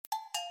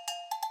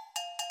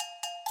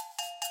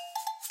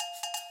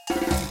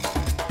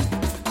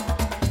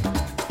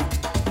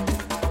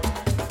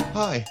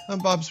Hi, I'm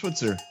Bob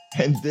Switzer,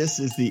 and this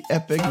is the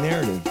Epic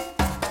Narrative.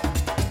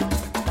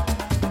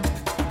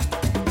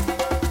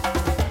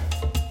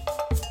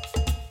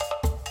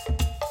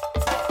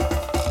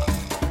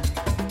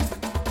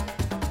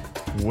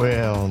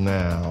 Well,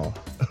 now,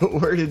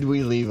 where did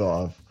we leave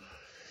off?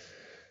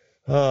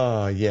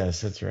 Oh, yes,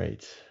 that's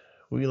right.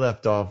 We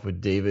left off with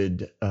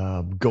David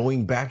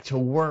going back to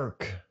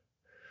work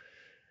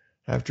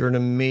after an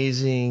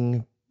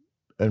amazing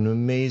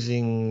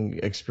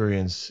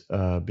experience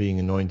being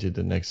anointed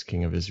the next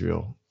king of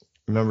Israel.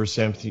 Remember,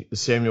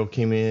 Samuel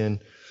came in,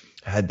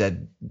 had that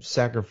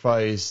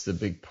sacrifice, the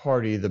big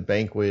party, the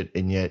banquet,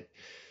 and yet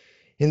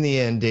in the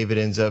end, David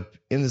ends up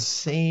in the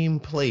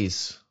same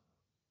place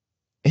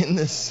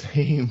as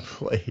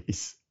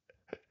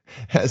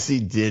he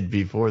did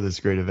before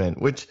this great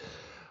event, which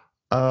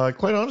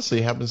quite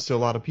honestly happens to a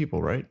lot of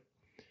people, right?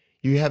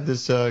 You have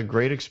this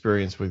great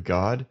experience with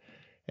God,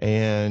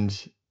 and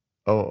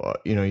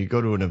you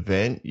go to an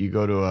event, you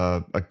go to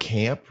a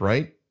camp,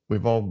 right?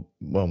 We've all,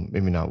 well,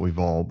 maybe not we've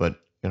all, but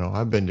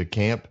I've been to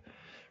camp,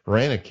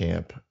 ran a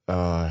camp,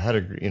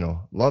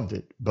 loved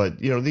it.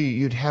 But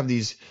you'd have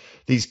these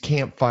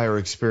campfire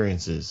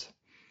experiences.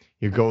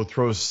 You go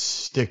throw a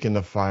stick in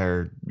the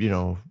fire,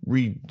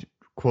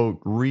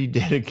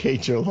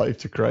 rededicate your life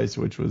to Christ,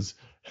 which was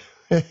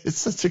it's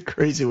such a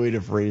crazy way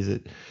to phrase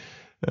it.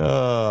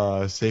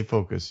 Stay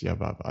focused. Yeah,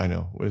 Bob, I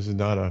know.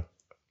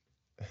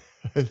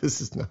 This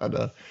is not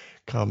a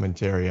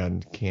commentary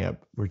on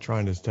camp. We're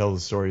trying to tell the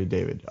story of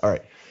David. All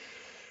right.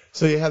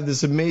 So you have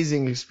this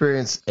amazing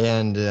experience,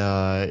 and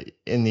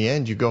in the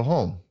end, you go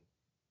home.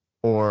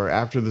 Or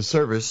after the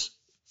service,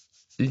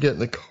 you get in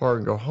the car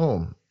and go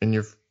home, and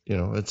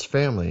it's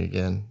family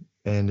again,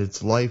 and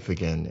it's life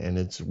again, and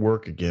it's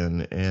work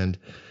again, and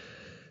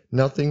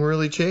nothing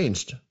really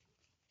changed.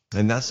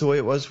 And that's the way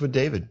it was with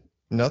David.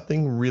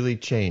 Nothing really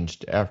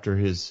changed after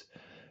his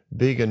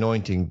big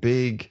anointing,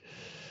 big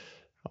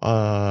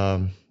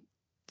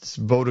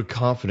vote of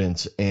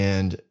confidence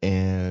and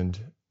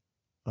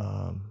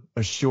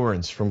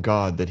assurance from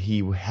God that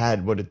he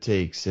had what it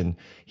takes, and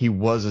he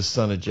was a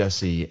son of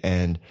Jesse,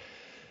 and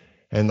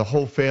the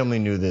whole family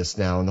knew this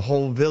now, and the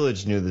whole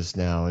village knew this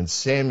now, and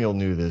Samuel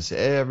knew this,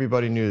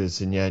 everybody knew this,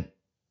 and yet,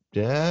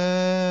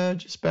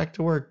 just back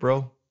to work,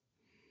 bro.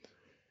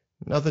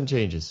 Nothing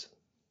changes.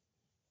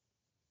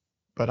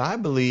 But I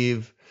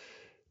believe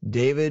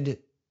David,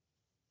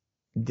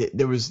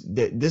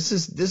 this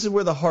is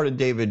where the heart of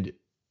David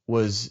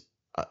was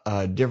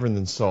different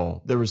than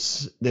Saul. There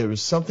was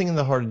something in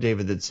the heart of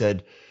David that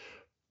said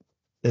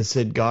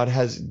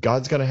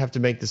God's going to have to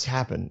make this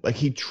happen. Like,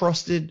 he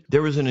trusted.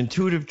 There was an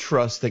intuitive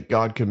trust that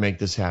God could make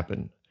this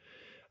happen.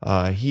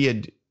 He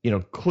had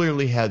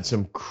clearly had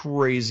some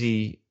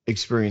crazy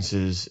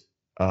experiences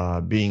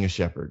being a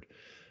shepherd,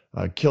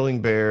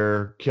 killing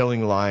bear,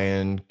 killing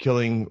lion,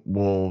 killing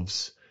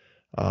wolves,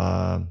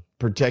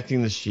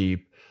 protecting the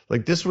sheep.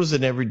 Like, this was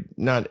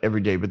not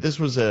every day, but this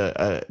was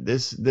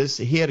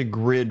he had a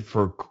grid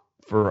for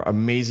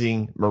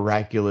amazing,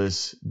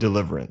 miraculous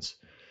deliverance.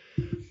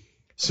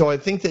 So I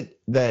think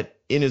that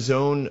in his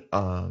own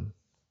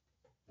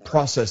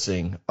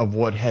processing of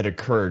what had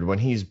occurred when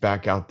he's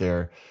back out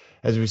there,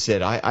 as we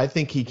said, I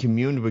think he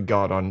communed with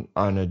God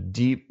on a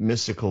deep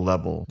mystical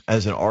level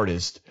as an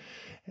artist,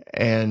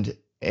 and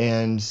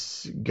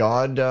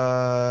God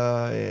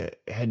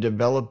had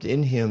developed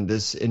in him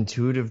this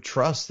intuitive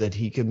trust that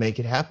he could make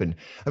it happen.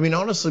 I mean,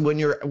 honestly, when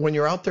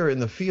you're out there in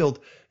the field,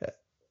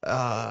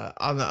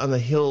 on the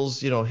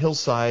hills,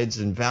 hillsides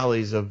and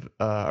valleys of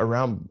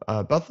around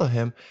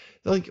Bethlehem,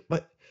 like,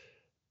 but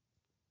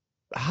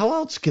how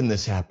else can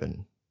this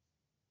happen?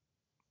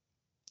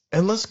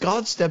 Unless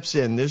God steps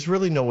in, there's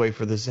really no way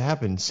for this to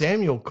happen.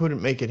 Samuel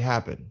couldn't make it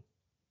happen.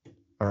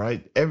 All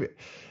right,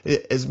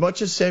 as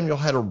much as Samuel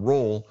had a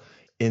role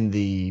in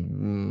the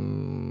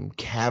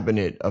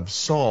cabinet of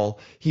Saul,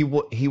 he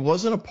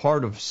wasn't a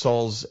part of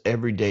Saul's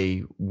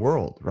everyday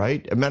world,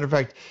 right? As a matter of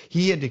fact,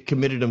 he had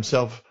committed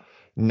himself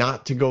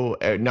not to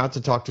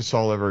talk to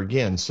Saul ever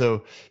again.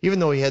 So even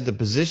though he had the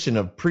position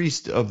of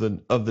priest of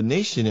the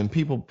nation, and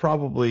people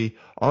probably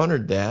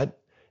honored that,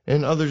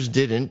 and others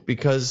didn't,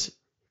 because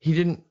he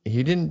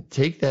didn't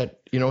take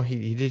that.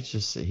 He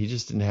just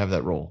didn't have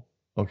that role.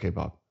 Okay,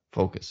 Bob,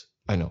 focus.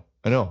 I know.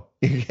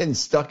 You're getting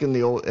stuck in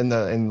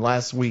in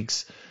last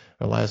week's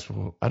or last.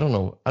 I don't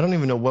know. I don't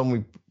even know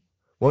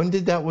when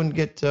did that one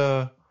get.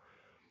 You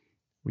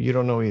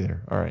don't know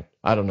either. All right.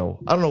 I don't know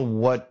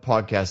what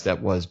podcast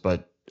that was,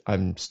 but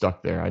I'm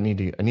stuck there. I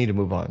need to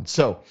move on.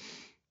 So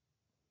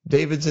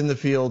David's in the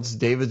fields.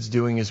 David's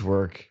doing his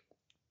work.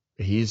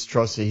 He's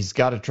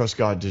got to trust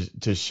God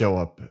to show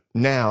up.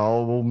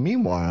 Now, well,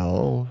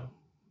 meanwhile,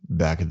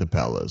 back at the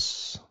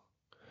palace,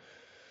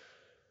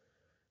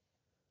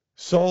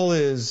 Saul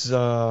is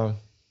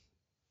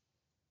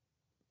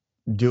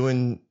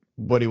doing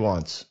what he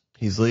wants.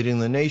 He's leading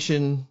the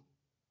nation.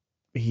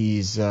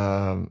 He's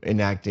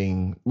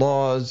enacting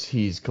laws.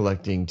 He's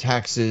collecting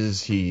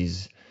taxes.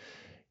 He's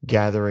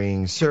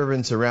gathering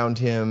servants around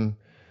him.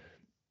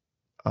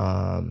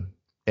 And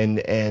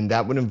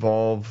that would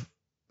involve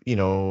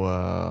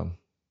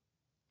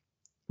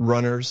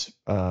runners,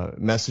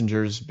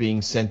 messengers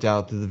being sent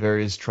out to the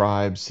various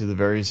tribes, to the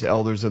various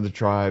elders of the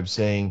tribes,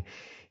 saying,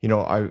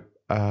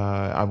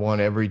 I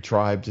want every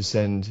tribe to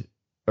send,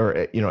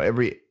 or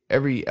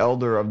every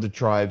elder of the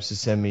tribes to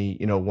send me,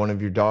 one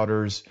of your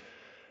daughters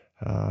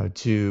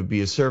to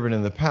be a servant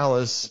in the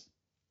palace.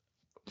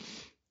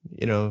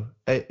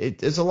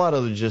 There's a lot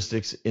of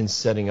logistics in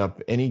setting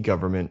up any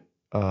government,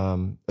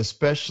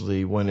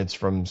 especially when it's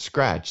from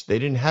scratch. They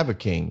didn't have a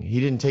king. He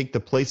didn't take the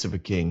place of a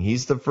king.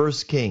 He's the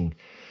first king.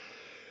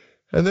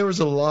 And there was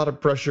a lot of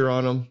pressure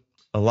on him,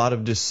 a lot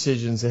of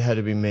decisions that had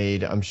to be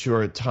made. I'm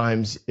sure at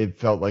times it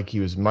felt like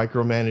he was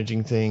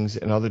micromanaging things,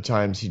 and other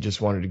times he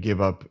just wanted to give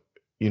up,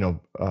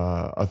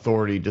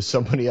 authority to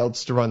somebody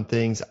else to run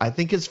things. I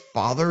think his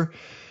father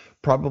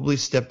probably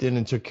stepped in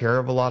and took care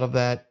of a lot of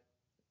that,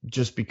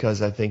 just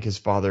because I think his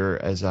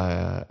father, as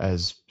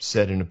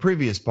said in a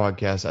previous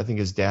podcast, I think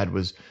his dad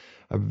was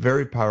a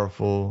very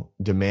powerful,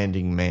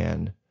 demanding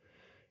man.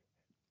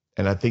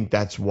 And I think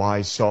that's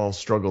why Saul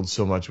struggled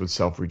so much with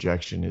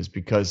self-rejection, is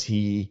because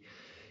he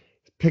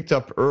picked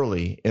up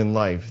early in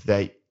life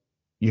that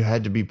you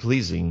had to be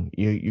pleasing.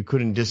 You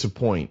couldn't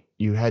disappoint.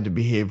 You had to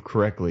behave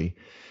correctly.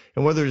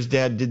 And whether his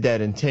dad did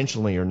that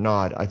intentionally or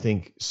not, I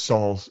think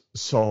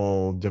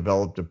Saul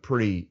developed a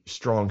pretty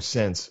strong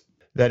sense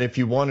that if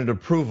you wanted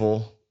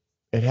approval,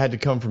 it had to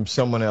come from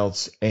someone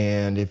else.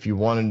 And if you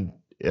wanted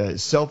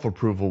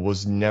self-approval,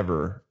 was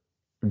never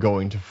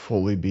going to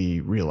fully be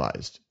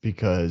realized,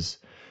 because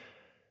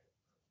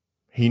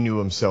he knew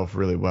himself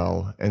really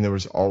well, and there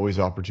was always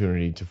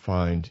opportunity to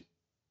find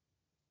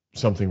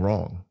something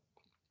wrong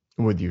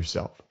with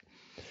yourself.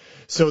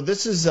 So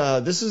this is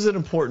an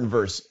important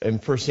verse in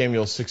 1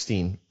 Samuel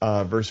 16,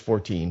 verse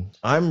 14.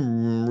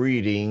 I'm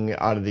reading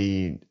out of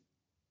the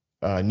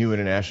New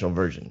International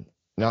Version.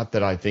 Not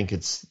that I think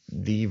it's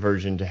the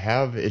version to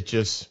have.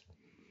 It's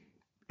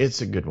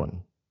a good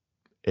one.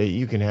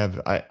 You can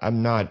have.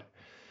 I'm not.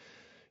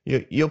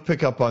 You'll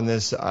pick up on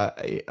this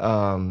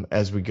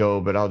as we go,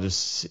 but I'll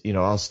just,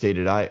 I'll state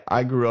it.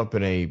 I grew up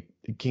in a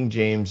King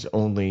James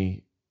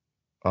only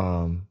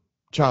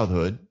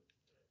childhood,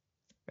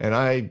 and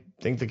I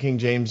think the King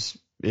James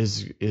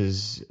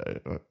is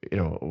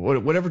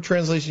whatever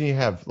translation you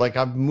have. Like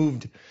I've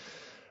moved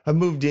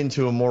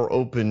into a more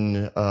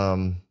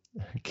open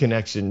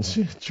connections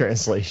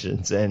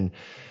translations and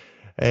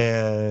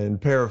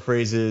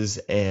paraphrases,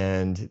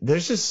 and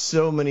there's just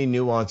so many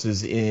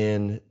nuances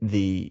in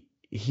the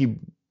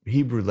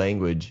Hebrew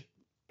language.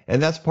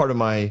 And that's part of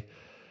my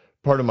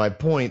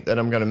point that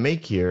I'm going to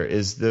make here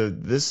is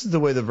this is the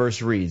way the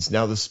verse reads.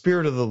 Now the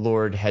Spirit of the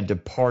Lord had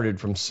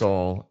departed from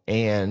Saul,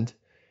 and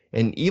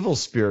an evil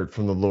spirit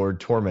from the Lord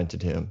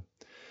tormented him.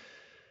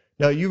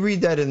 Now you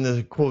read that in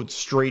the quote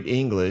straight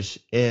English,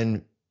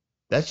 and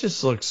that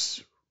just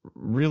looks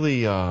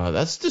really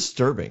that's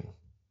disturbing.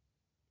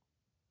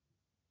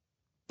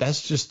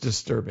 That's just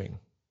disturbing.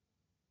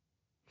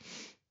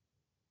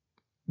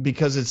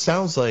 Because it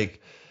sounds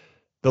like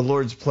the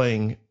Lord's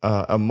playing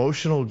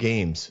emotional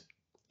games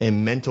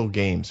and mental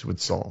games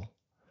with Saul.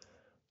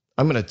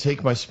 I'm going to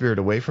take my spirit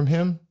away from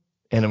him,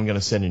 and I'm going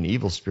to send an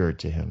evil spirit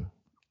to him.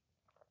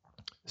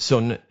 So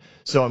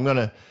I'm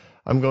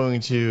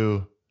going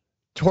to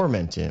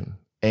torment him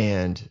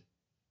and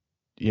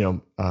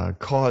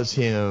cause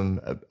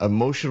him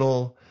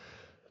emotional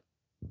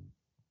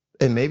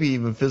and maybe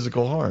even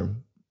physical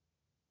harm,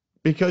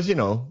 because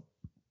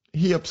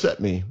he upset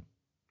me.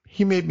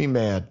 He made me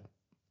mad.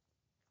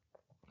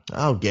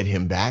 I'll get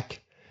him back.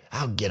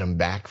 I'll get him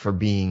back for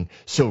being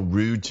so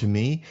rude to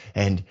me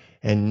and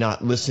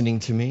not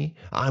listening to me.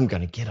 I'm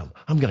going to get him.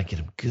 I'm going to get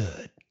him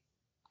good.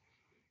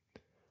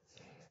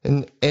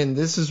 And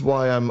this is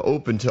why I'm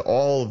open to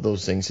all of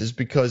those things, is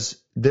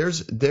because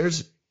there's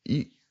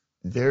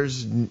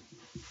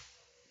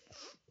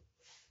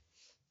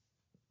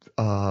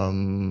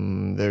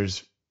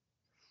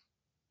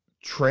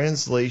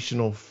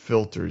translational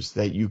filters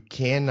that you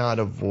cannot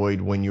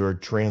avoid when you're a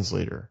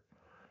translator.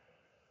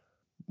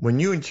 When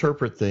you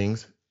interpret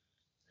things,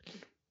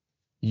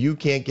 you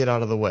can't get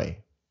out of the way.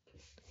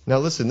 Now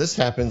listen, this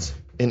happens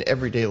in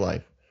everyday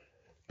life.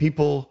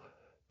 People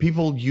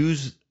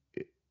use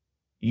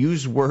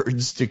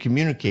words to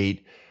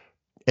communicate,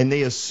 and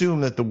they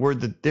assume that the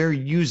word that they're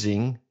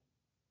using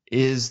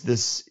is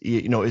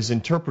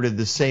interpreted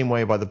the same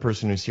way by the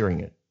person who's hearing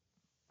it.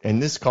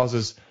 And this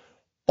causes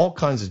all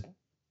kinds of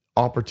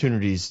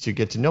opportunities to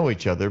get to know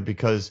each other,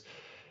 because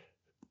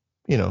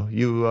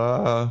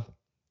you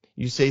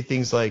say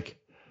things like,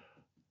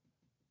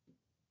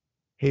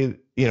 hey,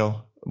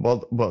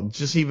 well,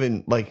 just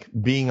even like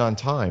being on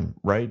time,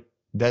 right?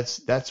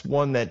 That's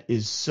one that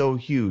is so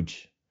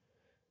huge.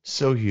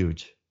 So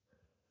huge.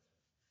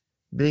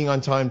 Being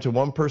on time to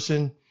one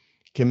person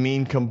can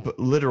mean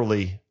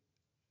literally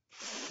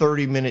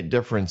 30-minute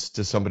difference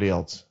to somebody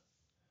else.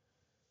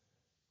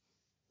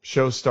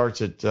 Show starts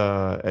at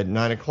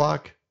 9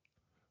 o'clock.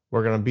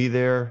 We're going to be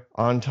there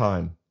on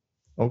time.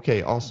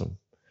 Okay, awesome.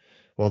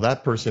 Well,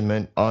 that person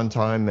meant on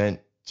time meant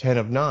 10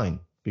 of 9.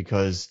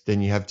 because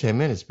then you have 10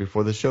 minutes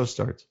before the show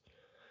starts.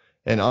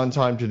 And on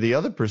time to the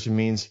other person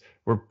means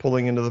we're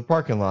pulling into the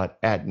parking lot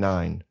at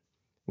 9,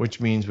 which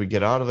means we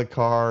get out of the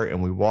car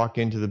and we walk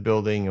into the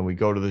building and we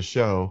go to the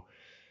show.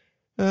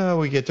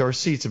 We get to our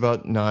seats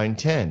about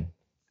 9:10.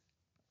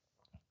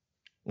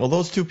 Well,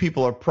 those two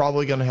people are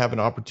probably going to have an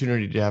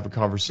opportunity to have a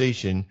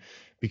conversation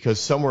because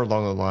somewhere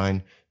along the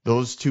line,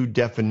 those two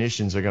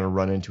definitions are going to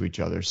run into each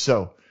other.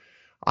 So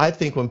I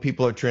think when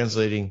people are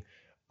translating,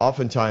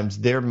 oftentimes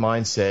their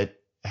mindset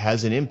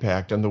has an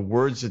impact on the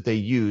words that they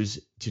use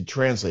to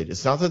translate.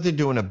 It's not that they're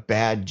doing a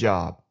bad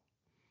job.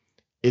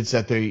 It's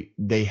that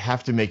they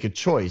have to make a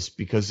choice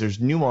because there's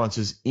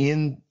nuances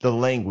in the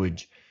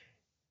language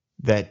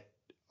that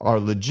are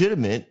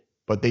legitimate,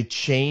 but they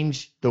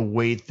change the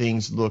way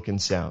things look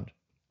and sound.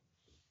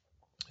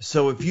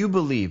 So if you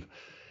believe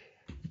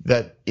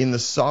that in the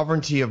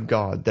sovereignty of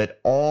God, that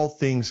all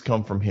things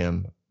come from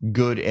him,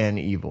 good and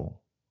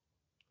evil,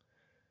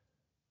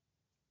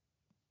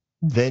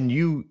 then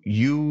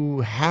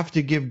you have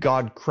to give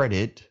God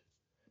credit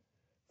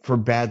for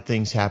bad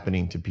things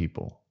happening to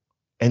people.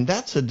 And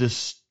that's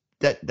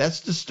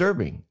that's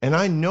disturbing. And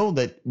I know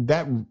that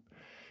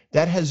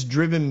has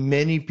driven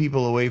many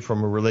people away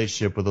from a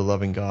relationship with a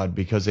loving God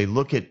because they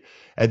look at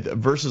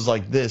verses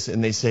like this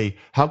and they say,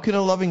 how can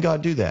a loving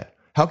God do that?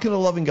 How can a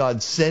loving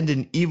God send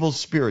an evil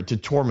spirit to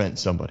torment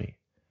somebody?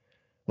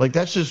 Like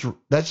that's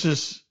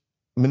just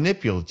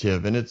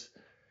manipulative, and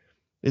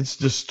it's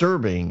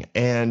disturbing.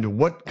 And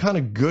what kind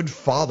of good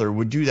father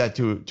would do that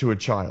to a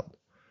child?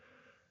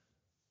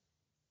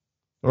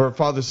 Or a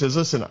father says,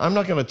 listen, I'm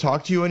not going to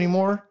talk to you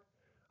anymore.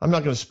 I'm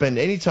not going to spend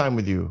any time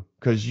with you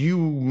because you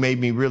made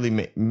me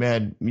really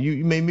mad.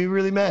 You made me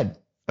really mad.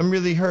 I'm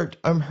really hurt.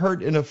 I'm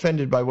hurt and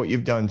offended by what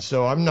you've done.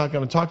 So I'm not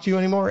going to talk to you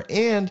anymore.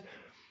 And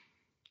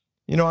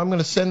I'm going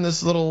to send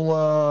this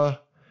little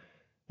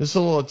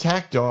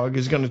attack dog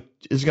is going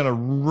to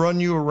run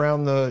you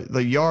around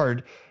the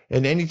yard,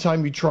 and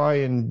anytime you try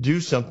and do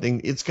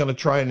something, it's going to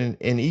try and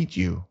eat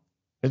you.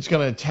 It's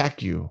going to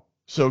attack you.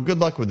 So good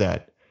luck with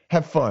that.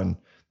 Have fun.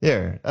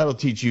 There, that'll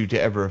teach you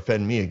to ever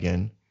offend me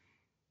again.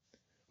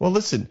 Well,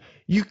 listen,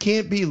 you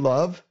can't be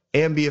love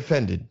and be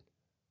offended.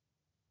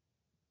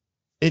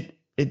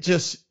 It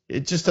just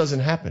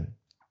doesn't happen.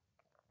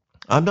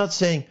 I'm not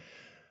saying,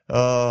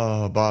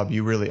 oh, Bob,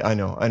 I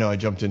know I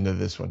jumped into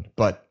this one,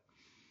 but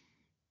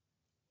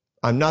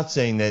I'm not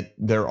saying that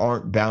there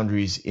aren't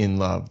boundaries in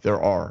love.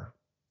 There are,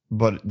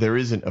 but there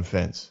isn't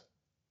offense.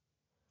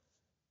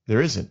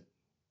 There isn't.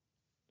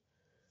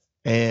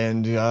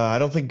 And I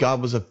don't think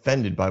God was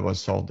offended by what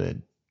Saul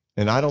did.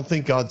 And I don't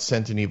think God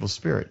sent an evil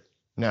spirit.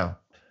 Now,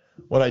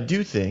 what I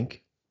do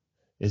think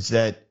is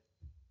that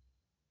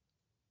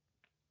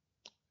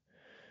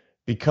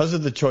because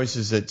of the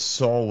choices that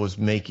Saul was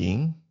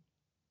making,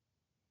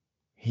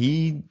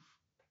 he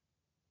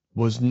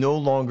was no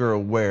longer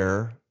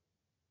aware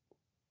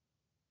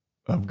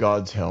of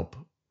God's help.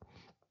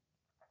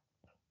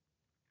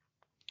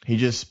 He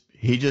just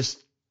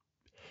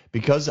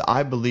because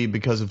I believe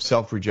because of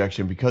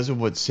self-rejection, because of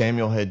what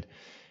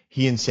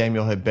he and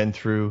Samuel had been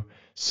through,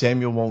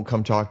 Samuel won't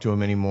come talk to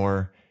him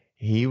anymore.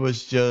 He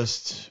was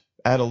just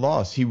at a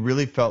loss. He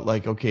really felt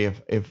like, okay,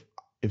 if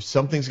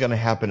something's going to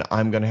happen,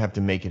 I'm going to have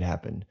to make it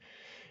happen.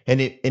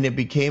 And it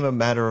became a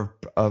matter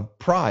of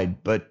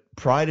pride, but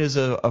pride is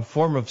a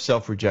form of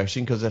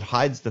self-rejection because it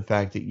hides the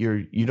fact that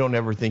you don't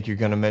ever think you're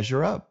going to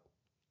measure up.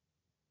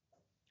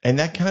 And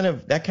that kind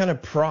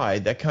of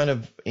pride, that kind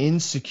of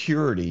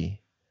insecurity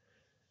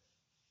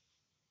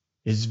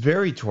is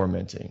very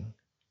tormenting.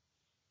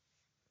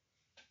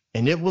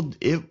 And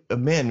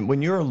man,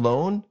 when you're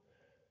alone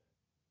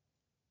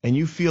and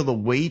you feel the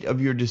weight of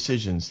your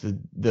decisions,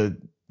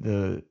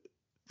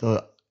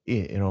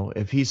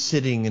 if he's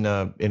sitting in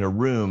a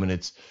room and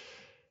it's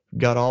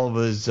got all of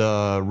his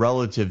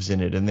relatives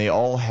in it and they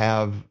all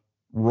have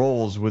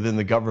roles within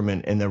the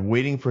government and they're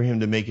waiting for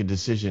him to make a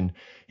decision,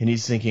 and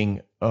he's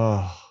thinking,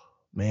 oh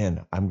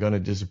man, I'm going to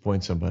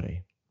disappoint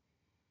somebody.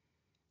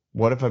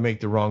 What if I make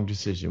the wrong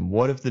decision?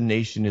 What if the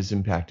nation is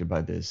impacted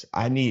by this?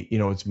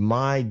 It's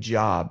my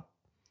job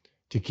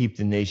to keep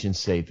the nation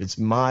safe. It's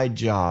my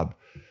job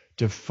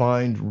to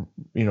find,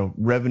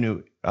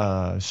 revenue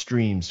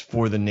streams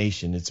for the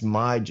nation. It's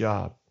my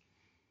job.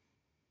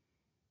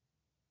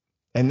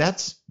 And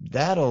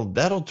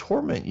that'll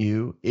torment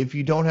you if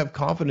you don't have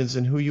confidence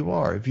in who you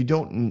are. If you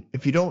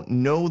don't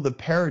know the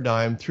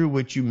paradigm through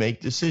which you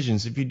make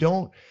decisions. If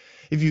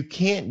you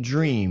can't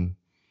dream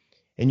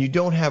and you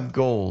don't have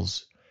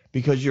goals,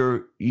 because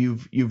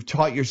you've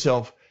taught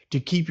yourself to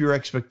keep your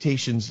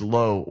expectations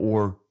low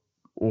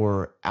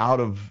or out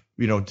of,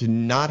 to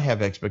not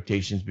have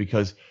expectations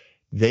because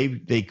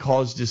they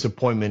cause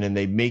disappointment and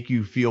they make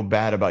you feel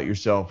bad about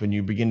yourself and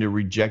you begin to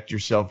reject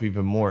yourself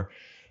even more.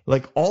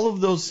 Like all of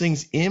those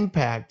things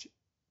impact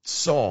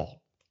Saul,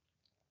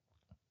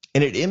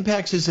 and it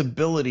impacts his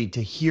ability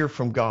to hear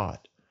from God.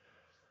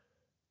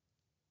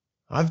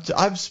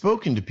 I've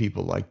spoken to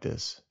people like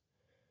this,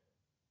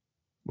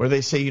 where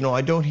they say,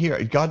 I don't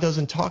hear, God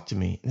doesn't talk to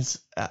me.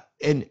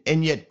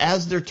 And yet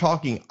as they're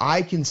talking,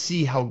 I can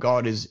see how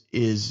God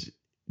is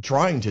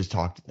trying to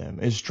talk to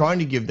them, is trying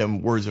to give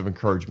them words of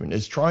encouragement,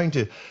 is trying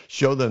to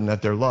show them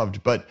that they're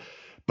loved. But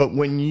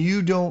when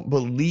you don't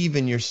believe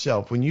in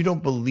yourself, when you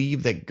don't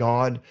believe that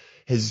God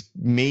has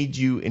made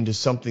you into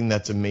something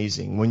that's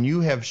amazing, when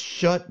you have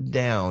shut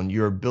down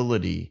your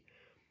ability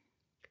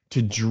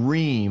to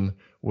dream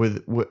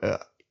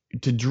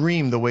to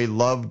dream the way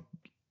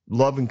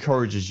love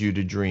encourages you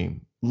to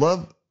dream.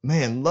 Love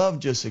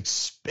just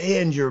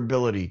expands your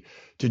ability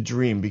to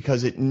dream,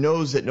 because it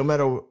knows that no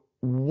matter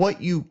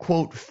what you,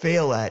 quote,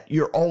 fail at,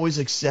 you're always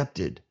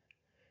accepted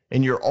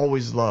and you're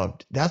always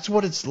loved. That's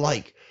what it's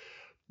like.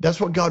 That's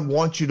what God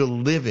wants you to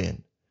live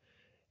in.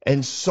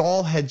 And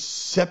Saul had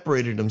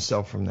separated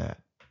himself from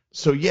that.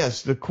 So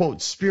yes, the,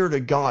 quote, Spirit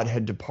of God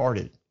had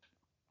departed,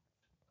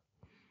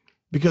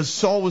 because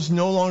Saul was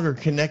no longer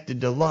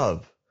connected to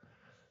love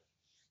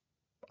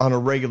on a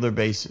regular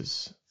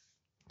basis.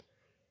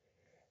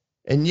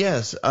 And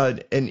yes,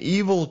 an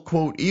evil,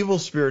 quote, evil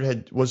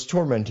spirit was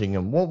tormenting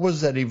him. What was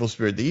that evil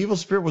spirit? The evil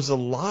spirit was the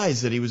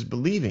lies that he was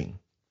believing.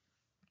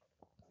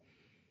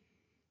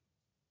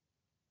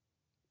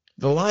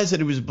 The lies that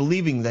he was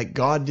believing, that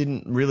God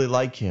didn't really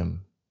like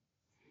him,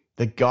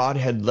 that God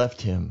had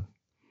left him,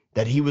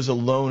 that he was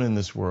alone in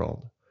this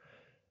world,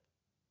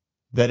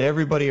 that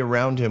everybody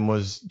around him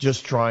was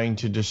just trying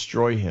to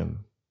destroy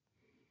him.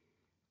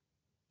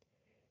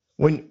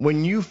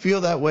 When you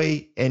feel that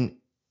way, and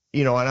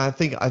I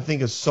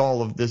think of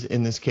Saul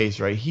in this case,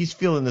 right? He's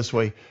feeling this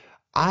way.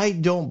 I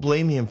don't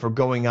blame him for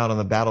going out on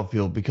the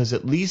battlefield, because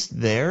at least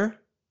there,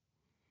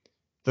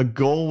 the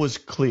goal was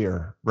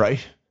clear,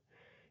 right?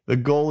 The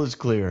goal is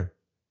clear.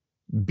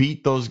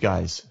 Beat those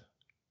guys.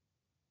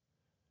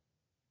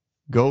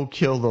 Go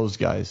kill those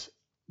guys.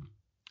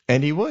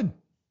 And he would.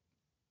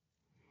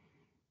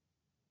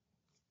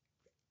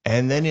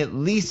 And then at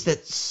least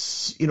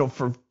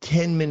for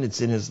 10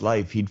 minutes in his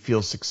life, he'd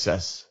feel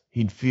success.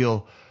 He'd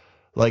feel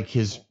like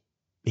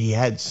he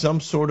had some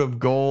sort of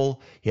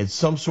goal. He had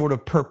some sort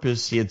of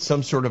purpose. He had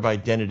some sort of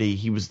identity.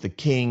 He was the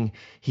king.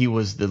 He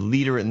was the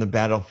leader in the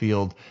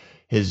battlefield.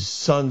 His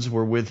sons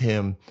were with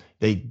him.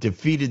 They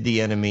defeated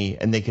the enemy,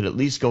 and they could at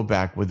least go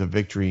back with a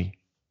victory.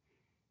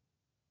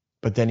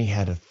 But then he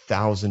had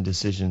 1,000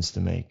 decisions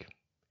to make,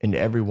 and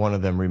every one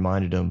of them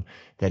reminded him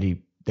that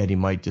he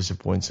might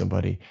disappoint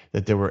somebody,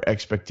 that there were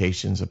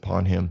expectations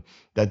upon him,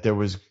 that there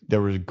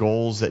were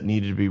goals that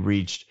needed to be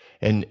reached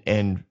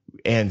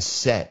and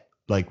set.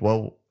 Like,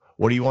 well,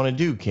 what do you want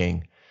to do,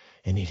 King?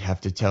 And he'd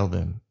have to tell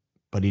them.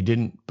 But he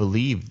didn't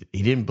believe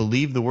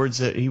the words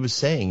that he was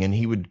saying, and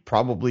he would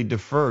probably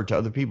defer to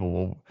other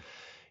people.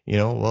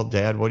 Well,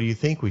 Dad, what do you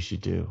think we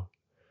should do?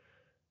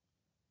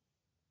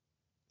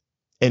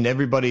 And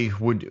everybody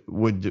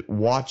would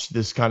watch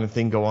this kind of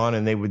thing go on,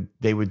 and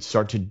they would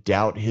start to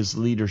doubt his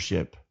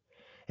leadership.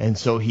 And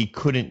so he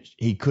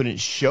couldn't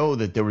show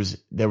that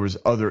there was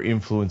other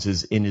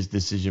influences in his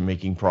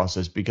decision-making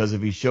process, because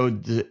if he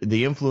showed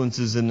the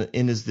influences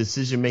in his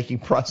decision-making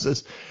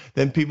process,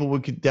 then people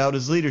would doubt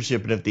his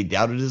leadership. And if they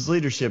doubted his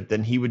leadership,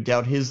 then he would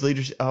doubt his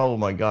leadership. Oh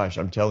my gosh,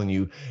 I'm telling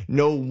you,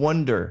 no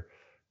wonder,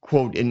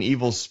 quote, an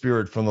evil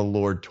spirit from the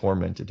Lord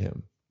tormented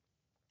him.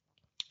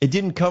 It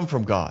didn't come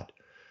from God.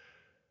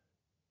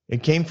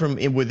 It came from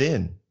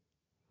within.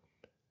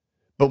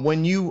 But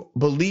when you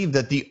believe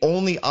that the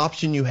only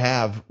option you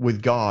have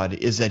with God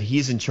is that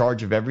he's in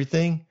charge of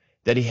everything,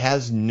 that he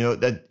has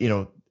that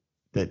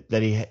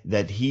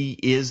he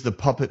is the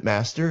puppet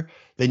master,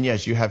 then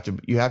yes, you have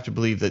to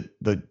believe that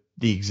the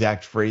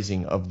exact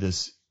phrasing of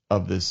this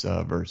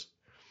verse.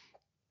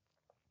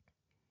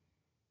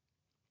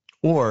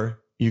 Or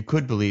you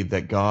could believe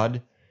that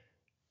God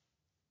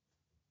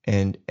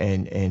and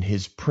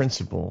his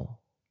principle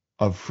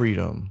of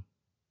freedom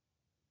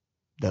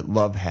that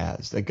love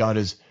has, that God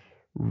is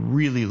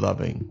really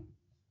loving,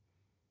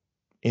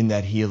 in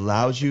that he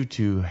allows you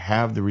to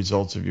have the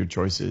results of your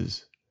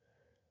choices,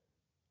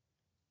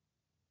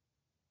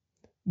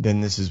 then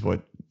this is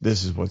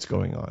what's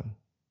going on.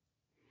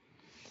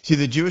 See,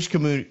 the Jewish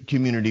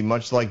community,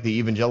 much like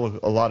a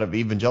lot of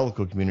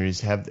evangelical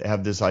communities,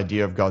 have this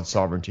idea of God's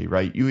sovereignty,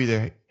 right?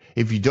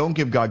 If you don't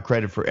give God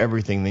credit for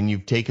everything, then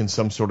you've taken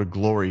some sort of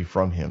glory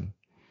from him.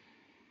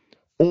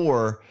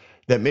 Or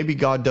that maybe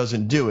God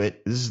doesn't do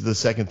it. This is the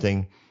second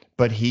thing.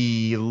 But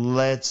he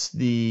lets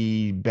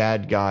the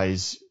bad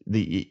guys,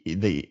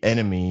 the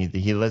enemy,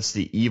 he lets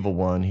the evil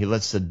one, he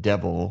lets the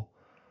devil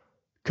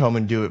come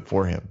and do it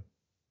for him.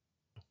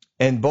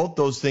 And both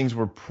those things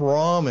were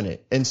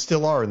prominent and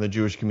still are in the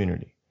Jewish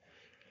community.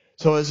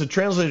 So as the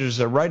translators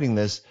are writing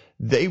this,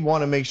 they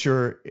want to make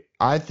sure,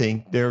 I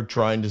think they're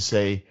trying to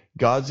say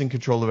God's in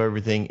control of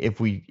everything. If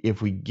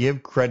we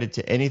give credit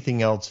to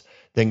anything else,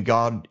 then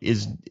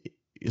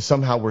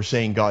somehow we're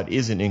saying God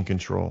isn't in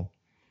control.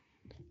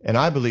 And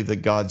I believe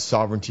that God's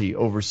sovereignty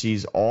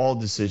oversees all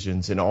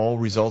decisions and all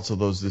results of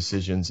those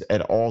decisions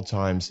at all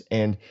times.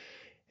 And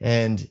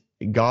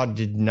God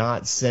did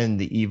not send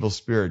the evil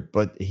spirit,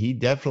 but he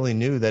definitely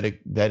knew that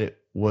it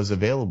was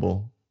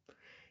available.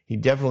 He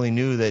definitely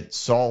knew that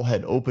Saul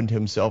had opened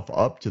himself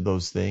up to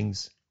those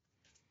things.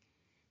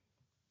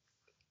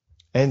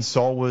 And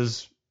Saul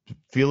was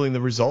feeling the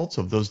results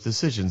of those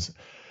decisions.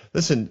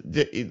 Listen,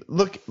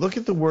 look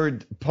at the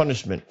word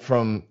punishment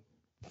from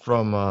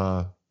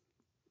the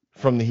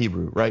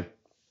Hebrew, right?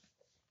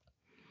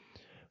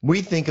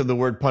 We think of the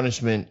word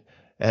punishment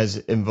as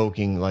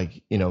invoking,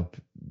 like,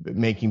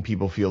 making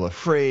people feel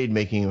afraid,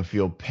 making them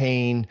feel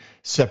pain,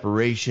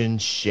 separation,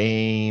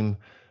 shame.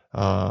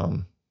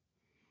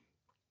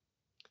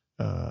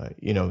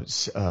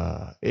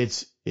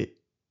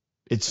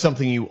 It's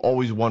something you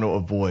always want to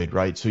avoid,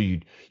 right? So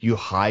you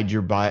hide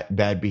your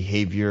bad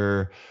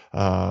behavior.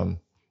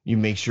 You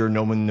make sure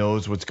no one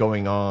knows what's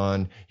going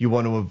on. You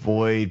want to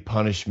avoid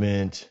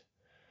punishment.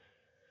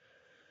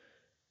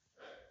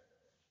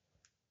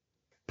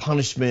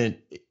 Punishment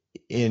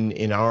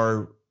in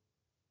our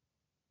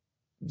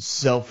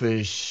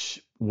selfish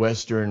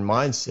Western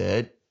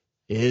mindset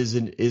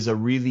is a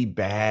really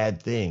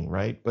bad thing,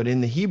 right? But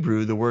in the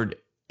Hebrew, the word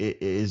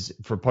is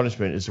for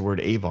punishment is the word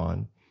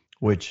avon,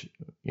 which,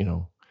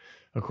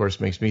 of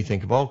course, makes me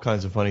think of all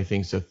kinds of funny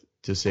things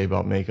to say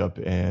about makeup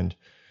and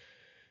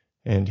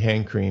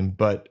hand cream.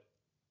 But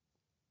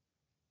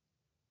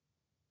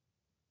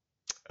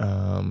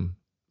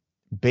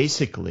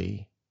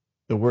basically,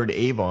 the word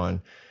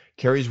avon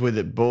carries with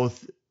it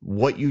both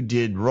what you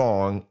did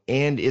wrong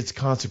and its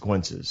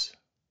consequences.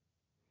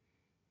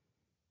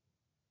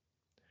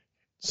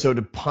 So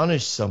to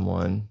punish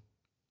someone,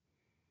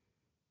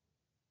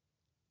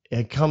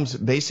 it comes,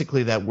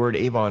 basically that word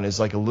avon is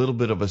like a little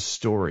bit of a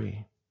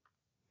story.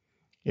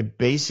 It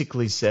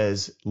basically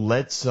says,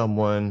 let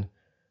someone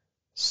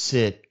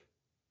sit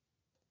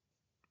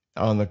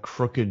on the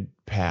crooked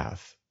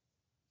path.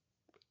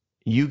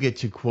 You get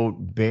to, quote,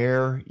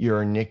 bear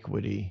your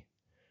iniquity.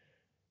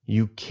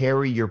 You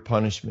carry your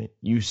punishment.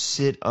 You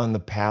sit on the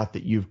path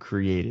that you've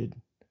created.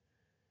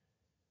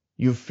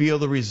 You feel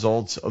the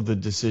results of the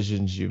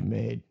decisions you've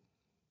made.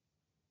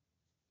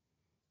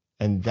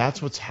 And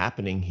that's what's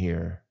happening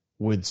here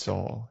with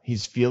Saul.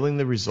 He's feeling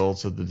the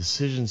results of the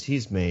decisions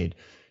he's made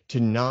to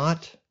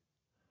not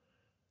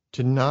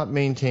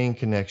maintain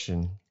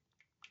connection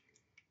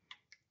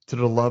to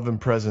the love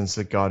and presence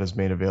that God has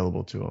made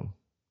available to him.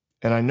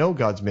 And I know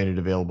God's made it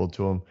available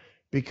to him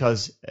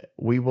because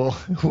we will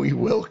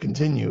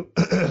continue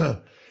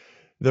the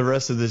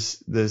rest of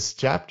this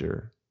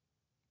chapter.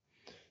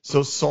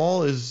 So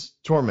Saul is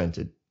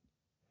tormented.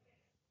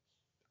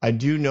 I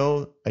do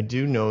know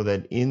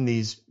that in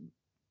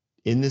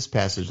this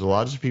passage, a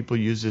lot of people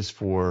use this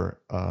for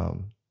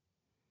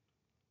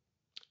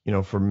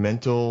for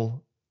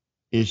mental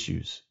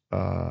issues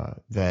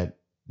that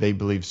they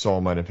believe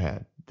Saul might have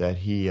had.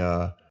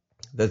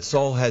 That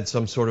Saul had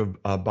some sort of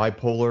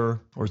bipolar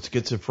or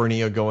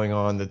schizophrenia going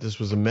on, that this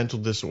was a mental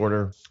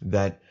disorder,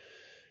 that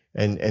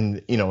and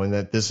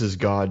that this is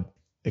God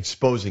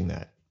exposing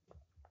that.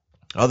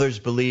 Others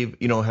believe,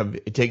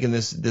 have taken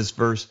this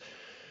verse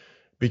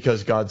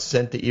because God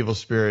sent the evil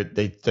spirit.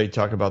 They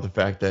talk about the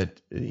fact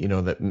that,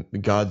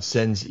 that God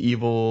sends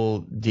evil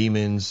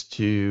demons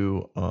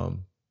to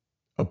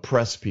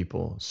oppress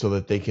people so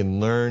that they can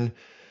learn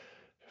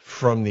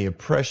from the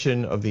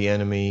oppression of the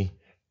enemy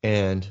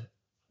and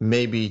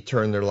maybe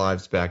turn their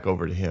lives back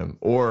over to him.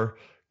 Or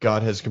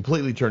God has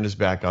completely turned his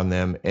back on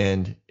them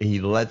and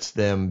he lets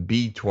them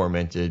be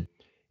tormented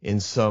in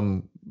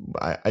some,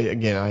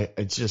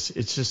 it's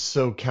just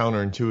so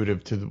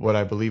counterintuitive to what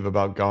I believe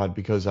about God,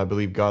 because I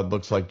believe God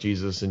looks like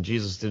Jesus and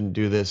Jesus didn't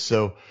do this.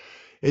 So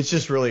it's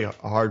just really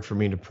hard for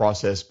me to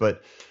process,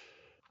 but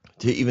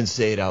to even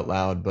say it out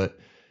loud. But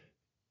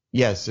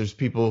yes, there's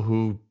people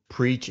who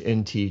preach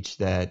and teach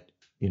that,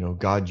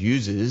 God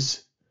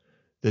uses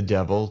the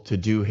devil to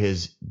do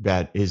his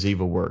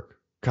evil work.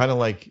 Kind of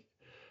like,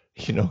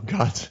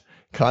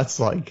 God's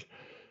like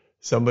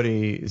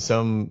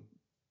some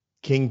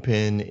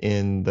kingpin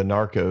in the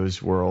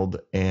narcos world,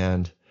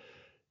 and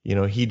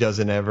he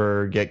doesn't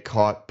ever get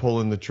caught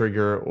pulling the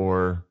trigger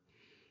or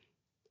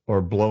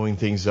blowing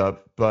things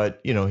up,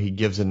 but he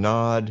gives a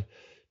nod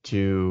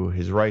to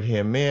his right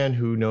hand man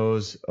who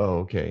knows, oh,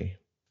 okay,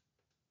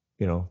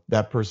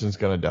 that person's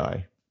gonna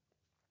die,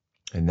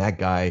 and that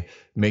guy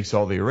makes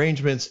all the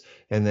arrangements,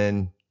 and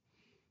then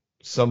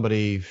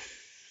somebody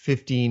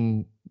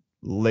 15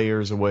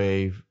 layers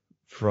away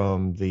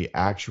from the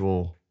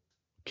actual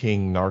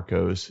king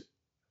narcos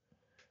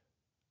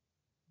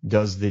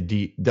does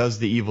the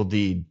evil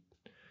deed,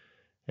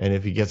 and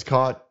if he gets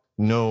caught,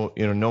 no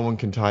one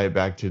can tie it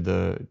back to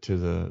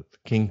the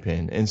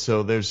kingpin. And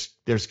so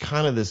there's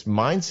kind of this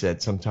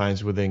mindset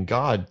sometimes within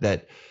God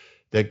that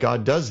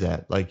God does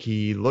that. Like,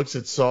 he looks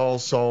at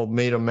Saul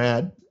made him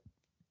mad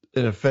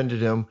and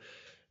offended him,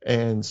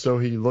 and so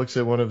he looks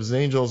at one of his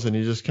angels and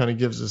he just kind of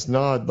gives this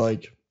nod,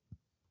 like,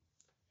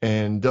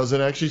 and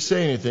doesn't actually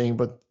say anything,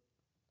 but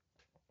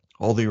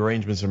all the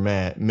arrangements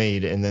are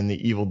made, and then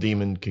the evil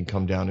demon can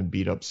come down and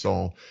beat up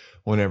Saul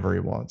whenever he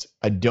wants.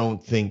 I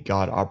don't think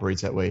God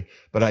operates that way,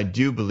 but I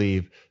do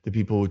believe the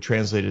people who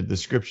translated the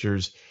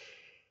scriptures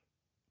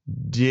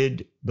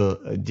did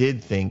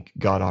think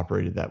God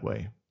operated that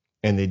way,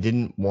 and they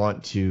didn't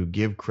want to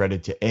give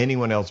credit to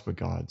anyone else but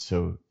God.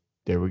 So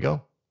there we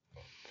go.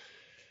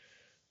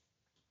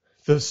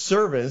 The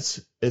servants,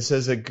 it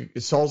says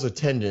that Saul's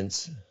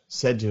attendants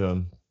said to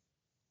him,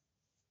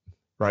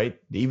 right?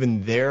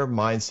 Even their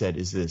mindset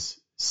is this: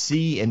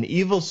 see, an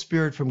evil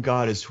spirit from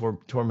God is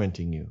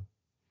tormenting you.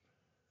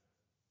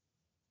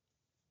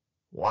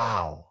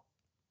 Wow.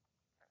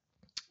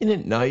 Isn't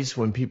it nice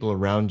when people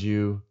around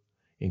you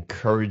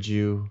encourage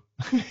you?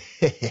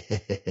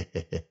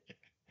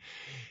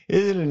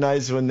 Isn't it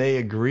nice when they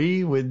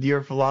agree with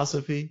your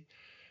philosophy?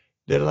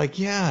 They're like,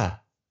 yeah,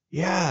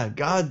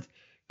 God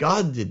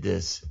did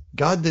this.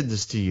 God did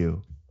this to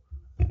you.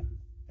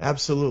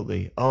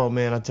 Absolutely. Oh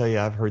man, I tell you,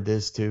 I've heard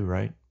this too,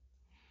 right?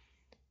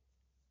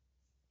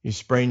 You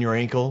sprain your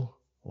ankle.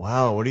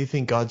 Wow, what do you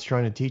think God's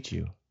trying to teach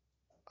you?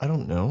 I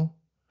don't know.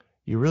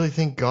 You really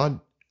think God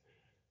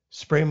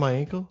sprained my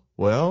ankle?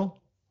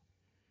 Well,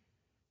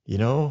 he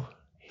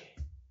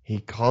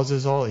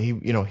causes all,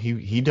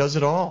 he does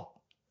it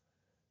all.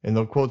 And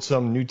they'll quote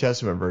some New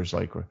Testament verse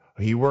like,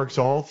 he works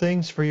all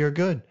things for your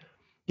good.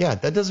 Yeah,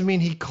 that doesn't mean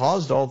he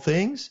caused all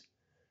things.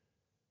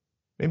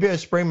 Maybe I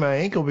sprained my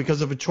ankle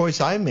because of a choice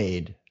I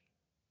made.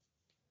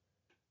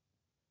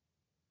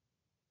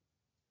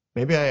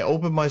 Maybe I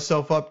opened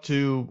myself up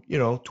to,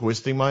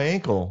 twisting my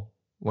ankle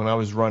when I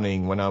was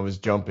running, when I was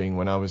jumping,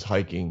 when I was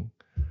hiking.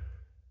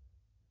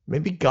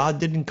 Maybe God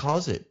didn't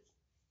cause it.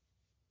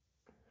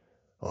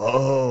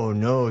 Oh,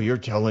 no, you're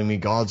telling me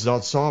God's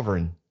not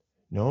sovereign.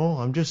 No,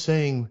 I'm just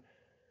saying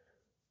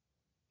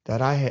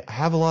that I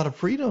have a lot of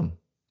freedom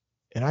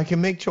and I can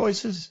make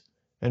choices.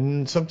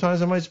 And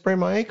sometimes I might sprain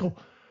my ankle.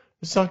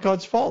 It's not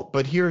God's fault.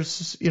 But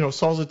here's,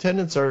 Saul's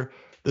attendants are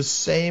the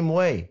same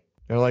way.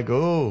 They're like,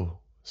 oh,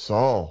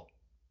 Saul,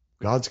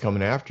 God's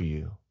coming after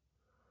you.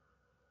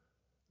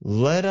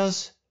 Let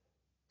us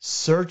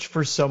search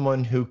for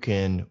someone who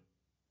can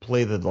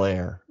play the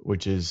lyre,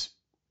 which is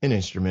an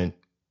instrument.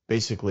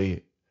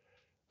 Basically,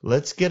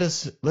 let's get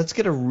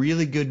a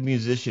really good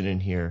musician in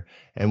here.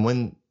 And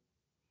when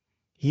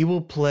he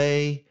will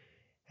play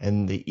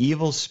and the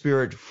evil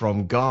spirit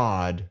from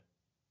God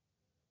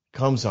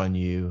comes on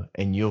you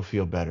and you'll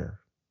feel better.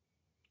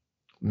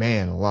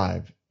 Man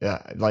alive.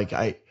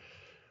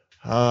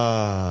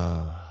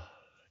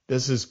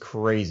 This is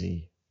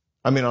crazy.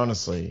 I mean,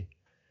 honestly,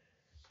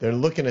 they're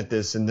looking at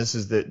this and this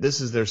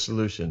is their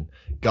solution.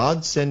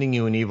 God's sending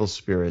you an evil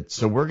spirit.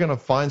 So we're going to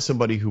find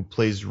somebody who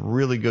plays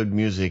really good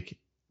music,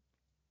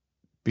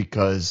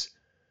 because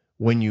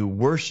when you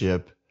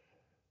worship,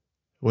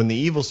 when the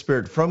evil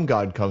spirit from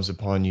God comes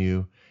upon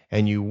you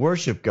and you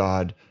worship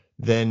God,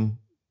 then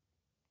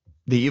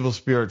the evil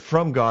spirit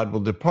from God will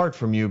depart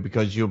from you,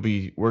 because you'll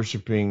be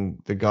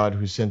worshiping the God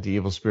who sent the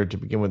evil spirit to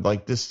begin with.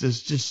 Like this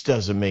just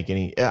doesn't make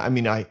any, I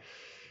mean,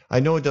 I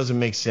know it doesn't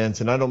make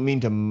sense, and I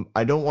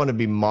don't want to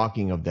be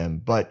mocking of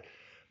them, but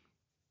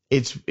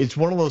it's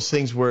one of those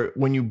things where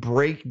when you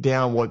break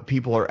down what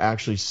people are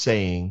actually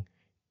saying,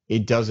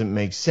 it doesn't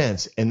make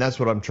sense. And that's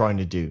what I'm trying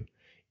to do.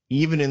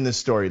 Even in this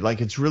story, like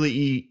it's really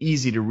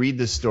easy to read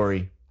this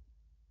story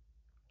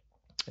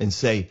and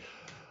say,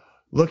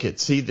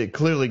 see that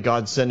clearly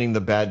God's sending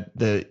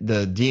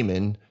the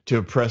demon to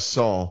oppress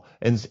Saul,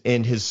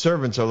 and his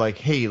servants are like,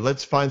 hey,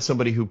 let's find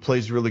somebody who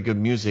plays really good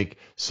music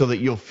so that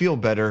you'll feel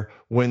better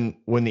when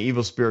the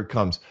evil spirit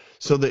comes.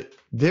 So that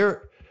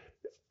they're,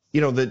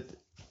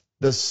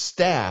 the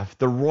staff,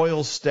 the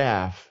royal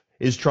staff,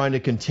 is trying to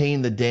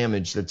contain the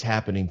damage that's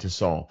happening to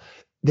Saul.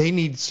 They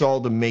need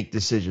Saul to make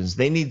decisions.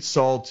 They need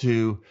Saul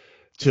to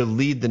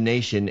lead the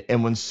nation.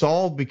 And when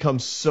Saul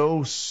becomes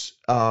so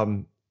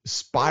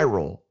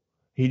spiral,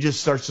 he just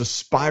starts to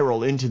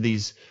spiral into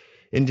these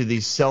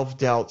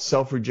self-doubt,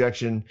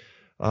 self-rejection,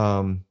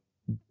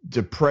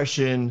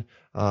 depression,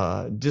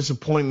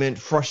 disappointment,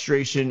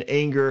 frustration,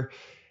 anger.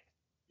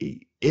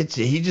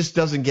 He just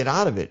doesn't get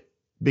out of it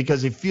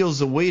because he feels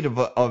the weight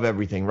of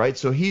everything, right?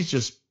 So he's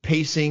just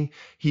pacing.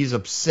 He's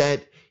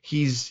upset.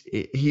 He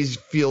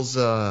feels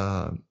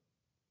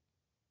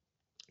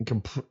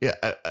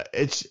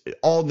it's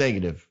all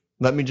negative.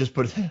 Let me just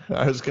put it.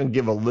 I was going to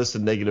give a list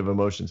of negative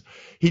emotions.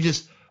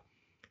 He's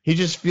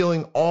just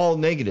feeling all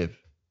negative,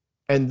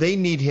 and they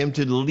need him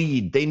to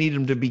lead. They need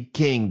him to be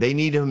king. They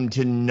need him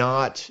to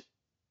not,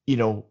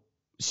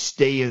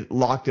 stay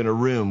locked in a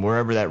room,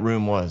 wherever that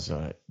room was,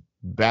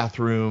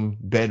 bathroom,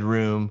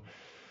 bedroom,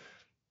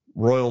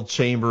 royal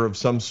chamber of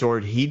some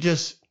sort.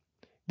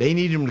 They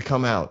need him to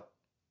come out.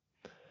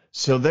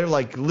 So they're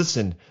like,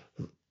 listen,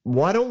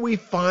 why don't we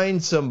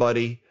find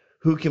somebody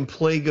who can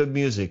play good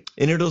music,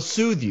 and it'll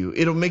soothe you.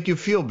 It'll make you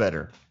feel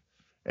better.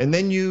 And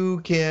then you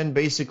can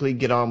basically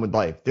get on with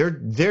life.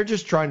 They're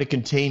just trying to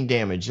contain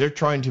damage. They're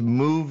trying to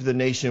move the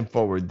nation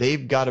forward.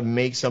 They've got to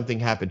make something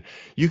happen.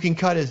 You can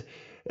kind of,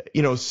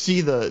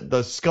 see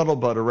the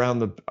scuttlebutt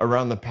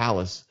around the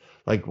palace.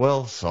 Like,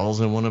 well,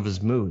 Saul's in one of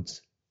his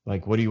moods.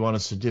 Like, what do you want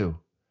us to do?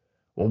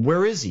 Well,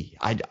 where is he?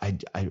 I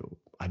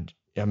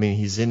mean,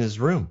 he's in his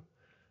room.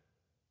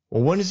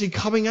 Well, when is he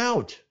coming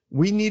out?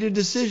 We need a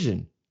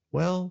decision.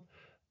 Well,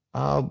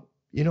 uh,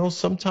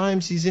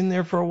 sometimes he's in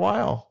there for a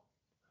while.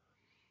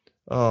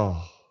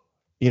 Oh,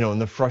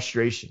 and the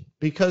frustration,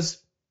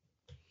 because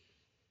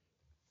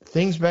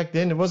things back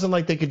then, it wasn't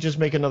like they could just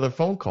make another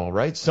phone call,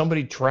 right?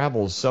 Somebody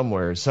travels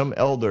somewhere, some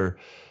elder,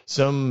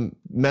 some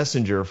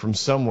messenger from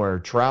somewhere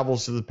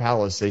travels to the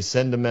palace. They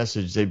send a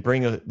message. They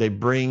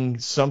bring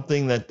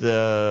something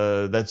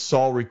that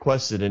Saul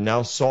requested, and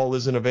now Saul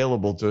isn't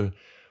available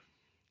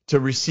to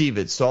receive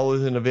it. Saul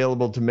isn't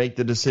available to make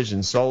the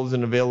decision. Saul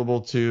isn't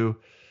available to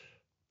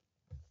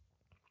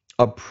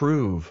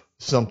approve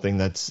something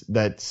that's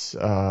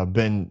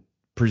been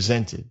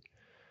presented.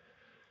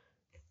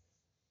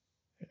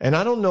 And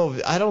I don't know.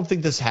 I don't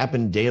think this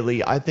happened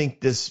daily. I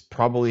think this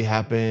probably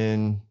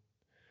happened.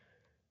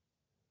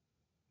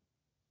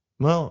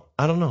 Well,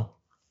 I don't know.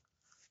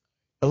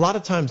 A lot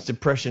of times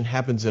depression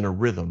happens in a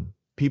rhythm.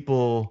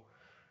 People,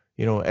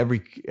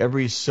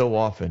 every so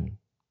often,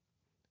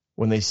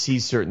 when they see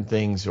certain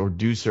things or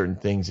do certain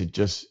things,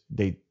 it's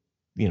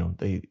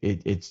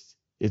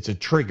a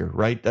trigger,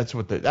 right? That's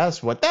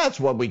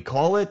what we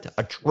call it,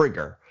 a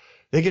trigger.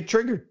 They get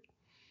triggered.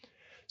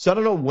 So I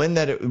don't know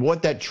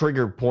what that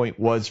trigger point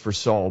was for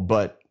Saul,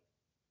 but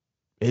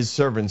his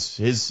servants,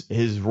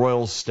 his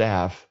royal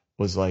staff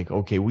was like,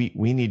 okay, we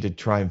need to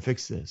try and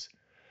fix this.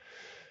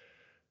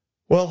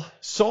 Well,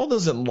 Saul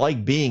doesn't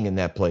like being in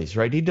that place,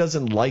 right? He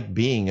doesn't like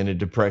being in a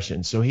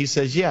depression. So he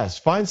says, yes,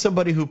 find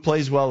somebody who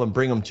plays well and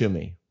bring them to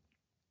me.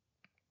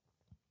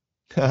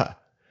 Dun,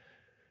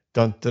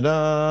 dun,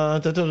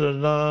 dun, dun,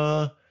 dun,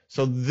 dun.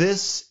 So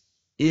this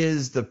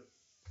is the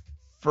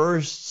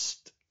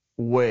first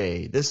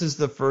way. This is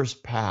the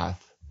first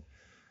path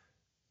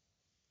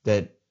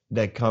that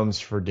comes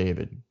for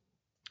David.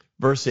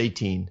 Verse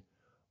 18.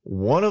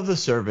 One of the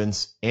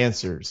servants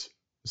answers.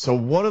 So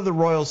one of the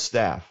royal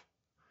staff.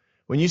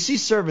 When you see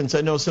servants, I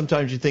know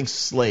sometimes you think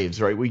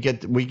slaves, right? We get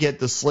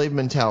the slave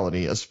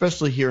mentality,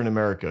 especially here in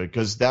America,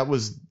 because that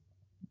was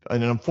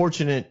an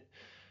unfortunate,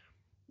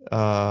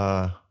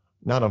 not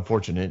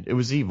unfortunate, it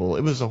was evil.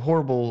 It was a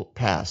horrible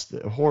past,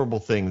 a horrible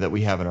thing that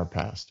we have in our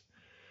past,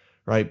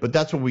 right? But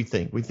that's what we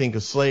think. We think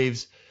of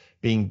slaves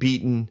being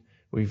beaten.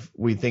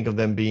 We think of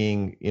them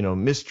being,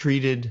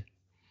 mistreated,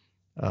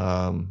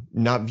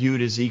 not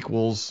viewed as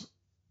equals,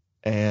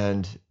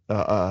 and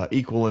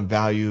equal in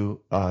value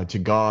to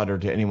God or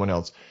to anyone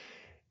else.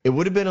 It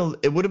would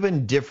have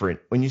been different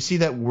when you see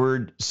that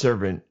word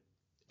servant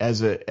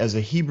as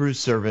a Hebrew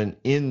servant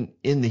in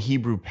the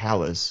Hebrew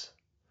palace.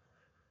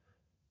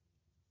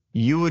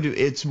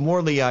 It's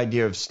more the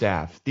idea of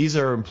staff. These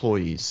are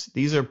employees.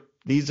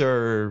 These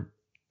are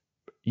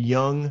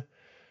young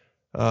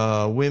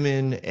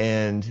women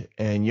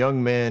and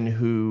young men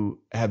who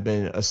have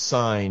been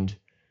assigned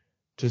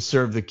to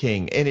serve the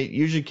king. And it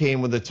usually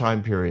came with a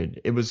time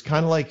period. It was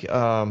kind of like,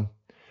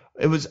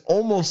 it was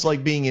almost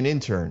like being an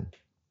intern.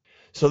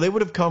 So they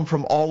would have come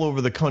from all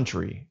over the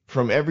country.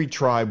 From every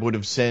tribe would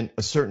have sent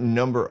a certain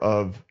number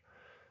of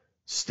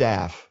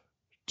staff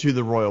to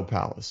the royal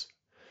palace.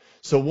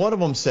 So one of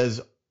them says,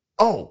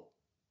 oh,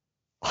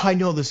 I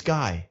know this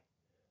guy.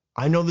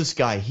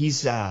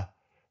 He's, I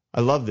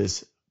love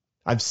this.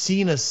 I've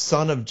seen a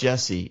son of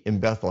Jesse in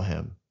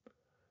Bethlehem.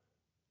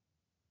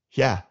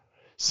 Yeah.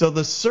 So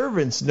the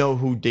servants know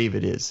who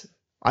David is.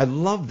 I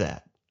love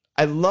that.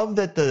 I love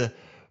that the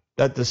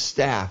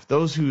staff,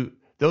 those who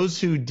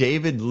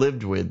David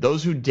lived with,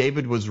 those who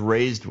David was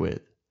raised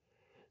with,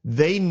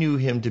 they knew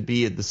him to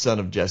be the son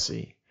of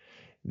Jesse.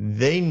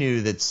 They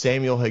knew that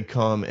Samuel had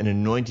come and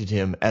anointed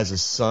him as a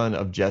son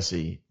of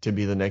Jesse to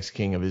be the next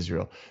king of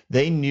Israel.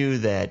 They knew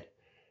that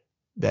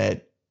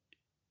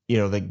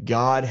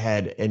God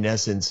had in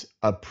essence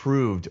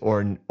approved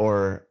or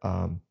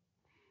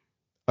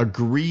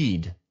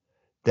agreed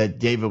that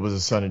David was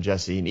a son of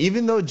Jesse. And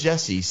even though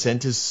Jesse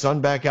sent his son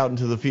back out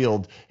into the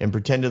field and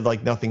pretended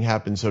like nothing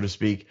happened, so to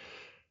speak,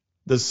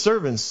 the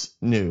servants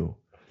knew.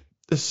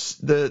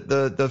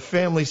 The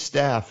family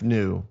staff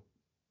knew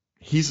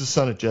he's the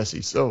son of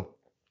Jesse. So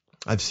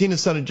I've seen a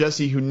son of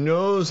Jesse who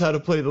knows how to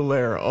play the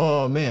lyre.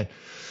 Oh, man.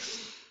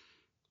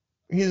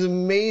 He's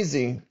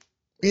amazing.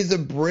 He's a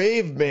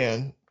brave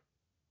man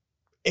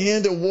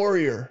and a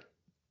warrior.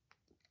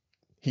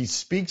 He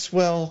speaks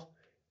well.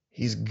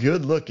 He's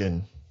good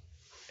looking.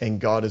 And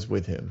God is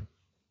with him.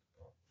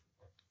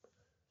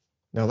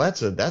 Now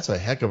that's a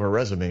heck of a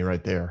resume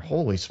right there.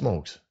 Holy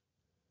smokes.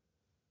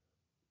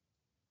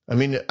 I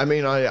mean,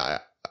 I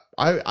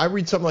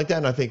read something like that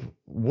and I think,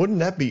 wouldn't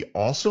that be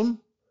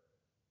awesome?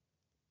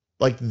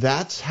 Like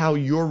that's how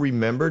you're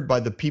remembered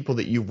by the people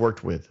that you've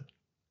worked with.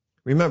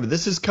 Remember,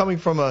 this is coming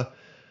from a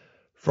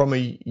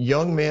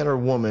young man or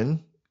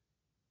woman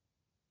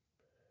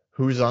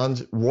who's on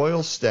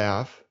royal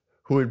staff,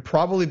 who had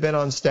probably been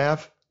on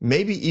staff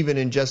maybe even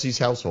in Jesse's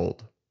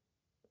household.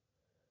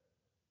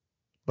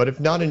 But if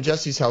not in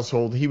Jesse's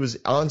household, he was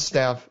on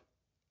staff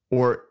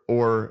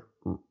or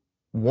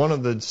one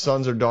of the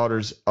sons or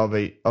daughters of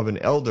an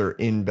elder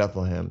in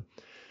Bethlehem.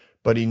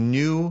 But he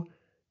knew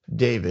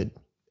David,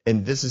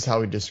 and this is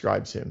how he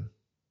describes him.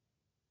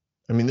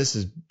 I mean, this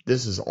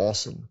is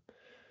awesome.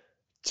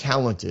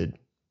 talented.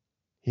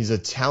 He's a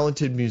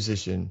talented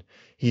musician.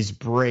 He's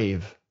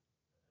brave.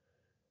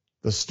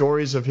 The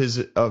stories of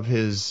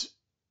his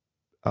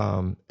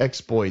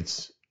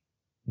exploits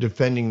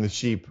defending the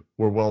sheep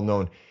were well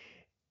known,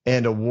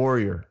 and a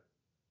warrior.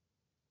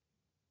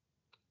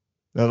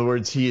 In other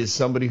words, he is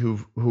somebody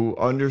who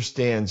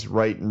understands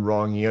right and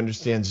wrong. He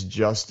understands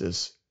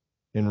justice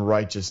and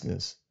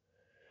righteousness.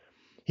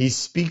 He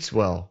speaks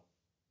well,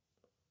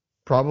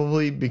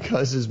 probably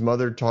because his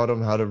mother taught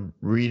him how to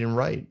read and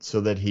write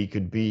so that he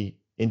could be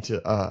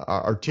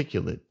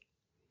articulate.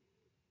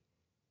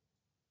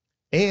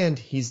 And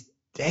he's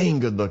dang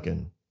good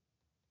looking.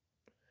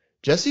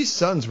 Jesse's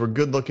sons were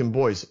good looking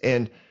boys,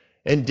 and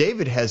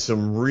David has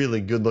some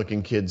really good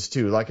looking kids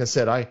too. Like I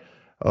said, I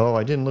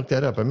didn't look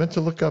that up. I meant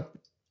to look up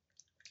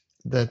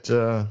that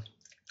the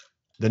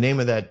name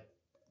of that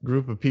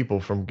group of people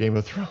from Game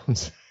of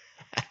Thrones.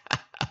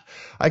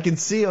 I can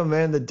see them,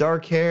 man. The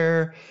dark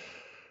hair.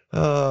 They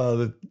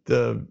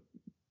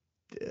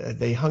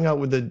hung out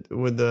with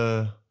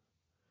the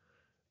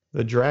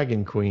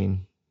Dragon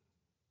Queen.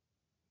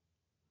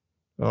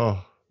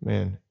 Oh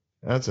man,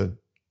 that's a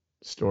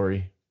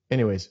story.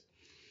 Anyways,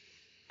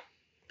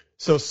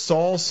 so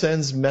Saul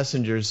sends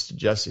messengers to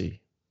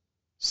Jesse.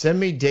 Send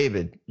me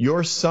David,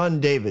 your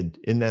son David.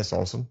 Isn't that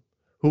awesome?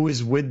 Who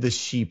is with the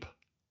sheep.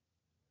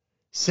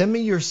 Send me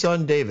your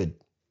son David.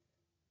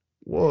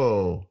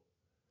 Whoa.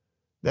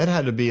 That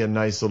had to be a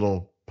nice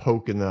little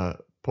poke in the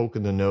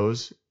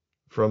nose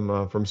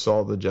from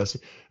Saul to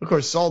Jesse. Of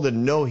course, Saul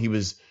didn't know he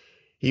was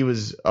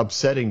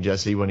upsetting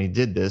Jesse when he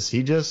did this.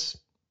 He just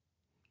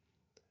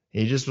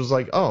was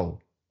like, oh,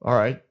 all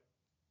right.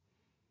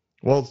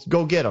 Well,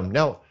 go get him.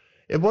 Now,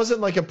 it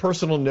wasn't like a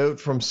personal note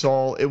from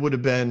Saul. It would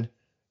have been,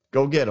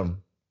 go get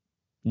him.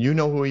 You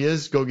know who he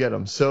is. Go get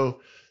him.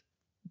 So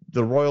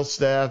the royal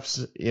staff,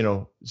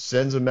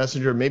 sends a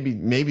messenger.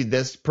 Maybe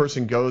this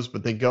person goes,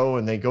 but they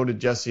go to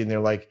Jesse and they're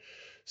like,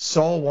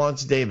 Saul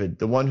wants David,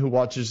 the one who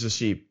watches the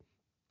sheep.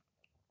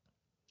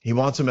 He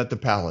wants him at the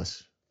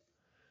palace.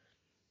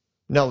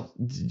 Now,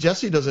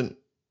 Jesse doesn't,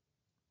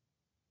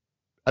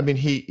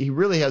 he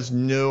really has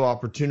no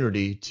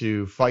opportunity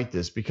to fight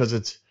this because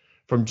it's,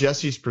 from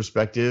Jesse's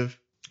perspective,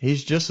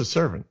 he's just a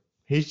servant.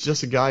 He's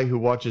just a guy who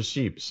watches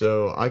sheep,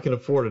 so I can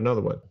afford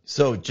another one.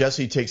 So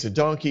Jesse takes a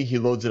donkey, he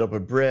loads it up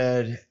with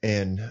bread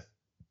and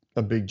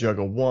a big jug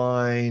of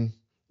wine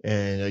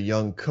and a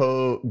young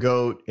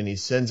goat, and he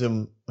sends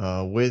him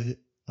with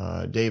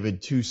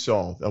David to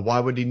Saul. Why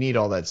would he need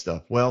all that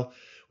stuff? Well,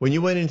 when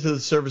you went into the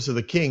service of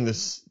the king,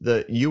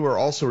 you were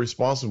also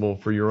responsible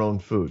for your own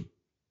food.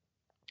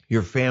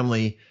 Your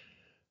family,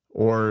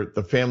 or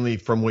the family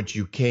from which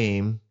you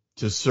came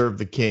to serve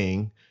the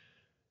king,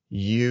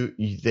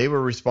 they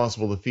were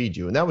responsible to feed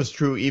you. And that was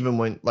true even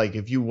when, like,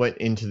 if you went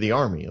into the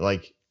army,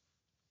 like,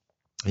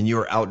 and you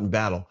were out in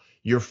battle,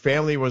 your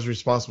family was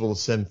responsible to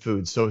send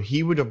food. So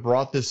he would have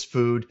brought this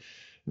food,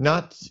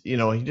 not, he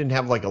didn't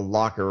have like a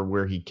locker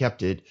where he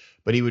kept it,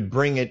 but he would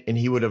bring it and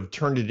he would have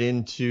turned it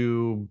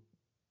into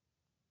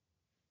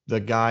the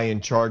guy in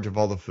charge of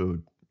all the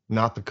food,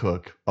 not the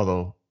cook,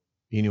 although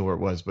he knew where it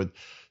was. But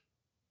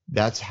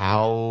that's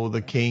how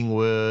the king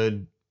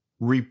would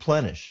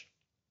replenish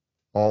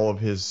all of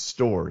his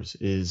stores,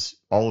 is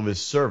all of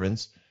his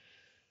servants,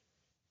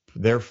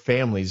 their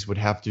families would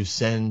have to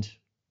send,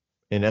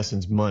 in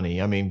essence,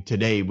 money.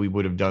 Today we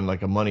would have done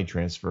like a money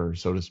transfer,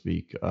 so to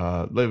speak.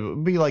 It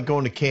would be like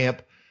going to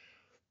camp.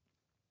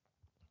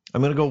 I'm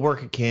going to go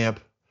work at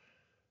camp,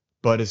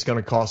 but it's going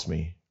to cost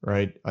me,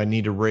 right? I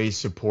need to raise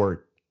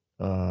support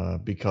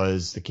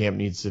because the camp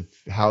needs to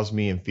house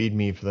me and feed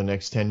me for the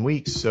next 10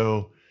 weeks.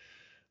 So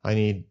I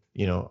need,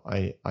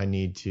 I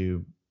need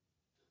to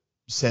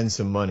send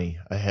some money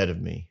ahead of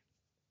me.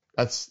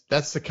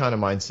 That's the kind of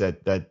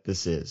mindset that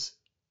this is.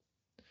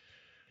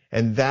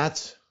 And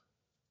that's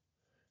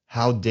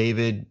how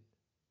David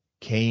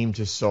came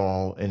to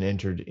Saul and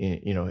entered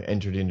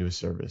into his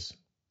service.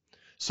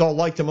 Saul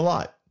liked him a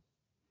lot.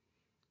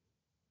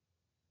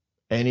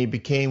 And he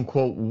became,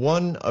 quote,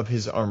 one of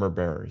his armor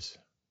bearers.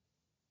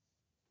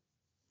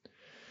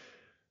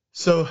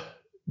 So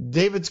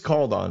David's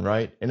called on,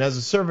 right? And as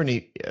a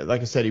servant,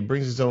 like I said, he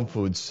brings his own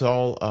food.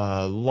 Saul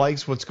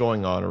likes what's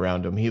going on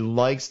around him. He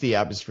likes the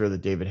atmosphere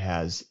that David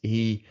has.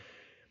 He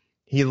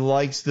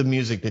likes the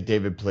music that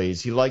David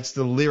plays. He likes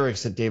the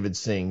lyrics that David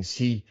sings.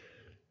 He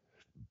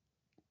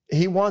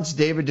wants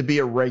David to be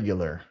a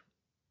regular.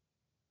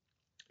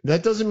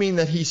 That doesn't mean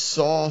that he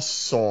saw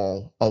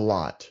Saul a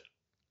lot.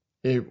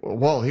 He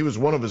was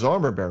one of his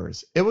armor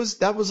bearers.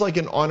 That was like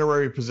an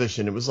honorary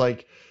position. It was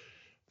like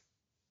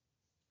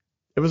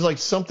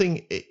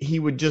something he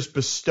would just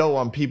bestow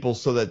on people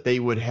so that they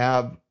would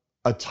have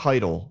a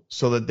title,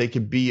 so that they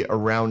could be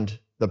around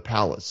the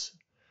palace.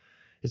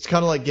 It's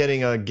kind of like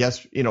getting a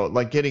guest,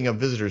 like getting a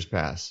visitor's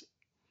pass.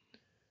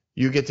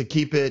 You get to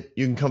keep it.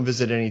 You can come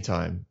visit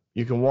anytime.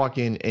 You can walk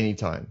in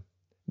anytime.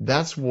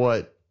 That's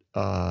what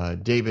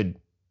David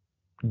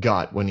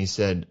got when he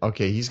said,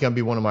 okay, he's going to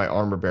be one of my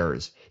armor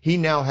bearers. He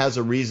now has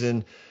a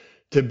reason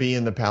to be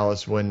in the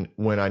palace when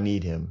I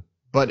need him.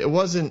 But it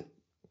wasn't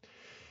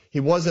he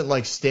wasn't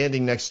like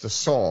standing next to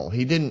Saul.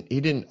 He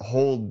didn't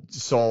hold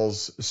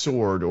Saul's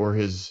sword or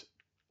his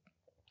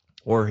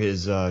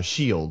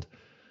shield.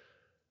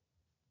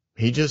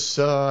 He just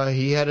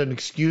he had an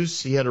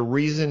excuse, he had a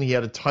reason, he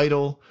had a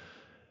title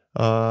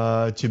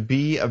to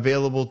be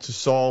available to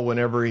Saul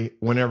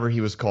whenever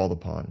he was called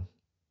upon.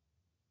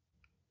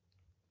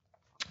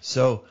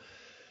 So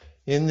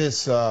in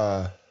this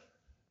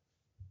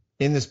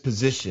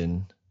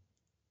position,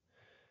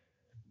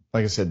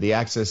 like I said, the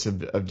access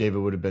of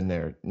David would have been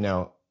there.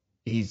 Now,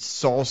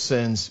 Saul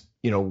sends,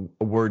 a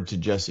word to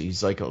Jesse.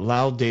 He's like,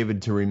 allow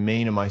David to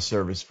remain in my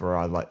service, for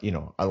I like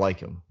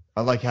him.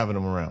 I like having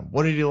him around.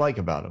 What did he like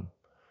about him?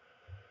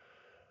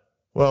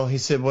 Well, he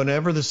said,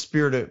 whenever the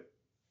spirit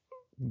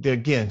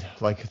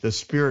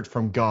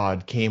from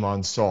God came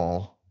on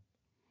Saul,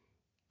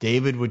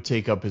 David would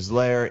take up his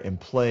lyre and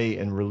play,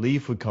 and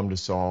relief would come to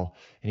Saul,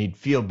 and he'd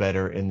feel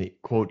better, and the,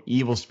 quote,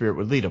 evil spirit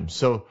would lead him.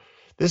 So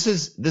this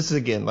is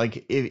again,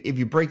 like, if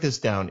you break this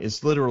down,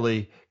 it's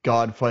literally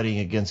God fighting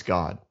against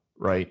God,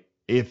 right?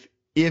 If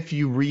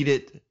you read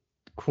it,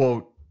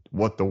 quote,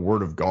 what the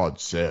word of God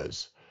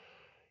says,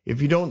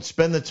 if you don't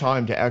spend the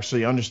time to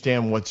actually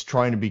understand what's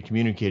trying to be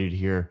communicated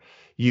here,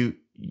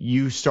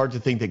 you start to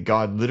think that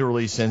God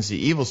literally sends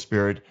the evil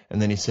spirit,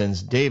 and then he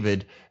sends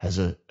David as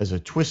a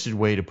twisted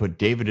way to put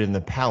David in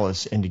the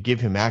palace and to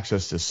give him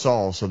access to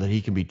Saul so that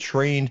he can be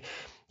trained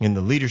in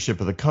the leadership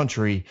of the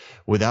country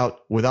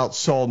without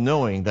Saul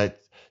knowing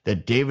that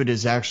David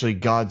is actually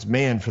God's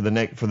man for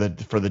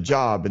the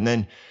job. And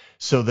then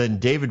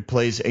David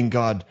plays, and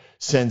God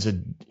sends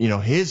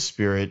his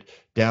spirit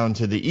down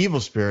to the evil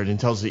spirit and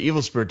tells the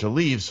evil spirit to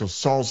leave. So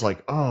Saul's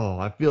like, oh,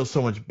 I feel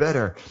so much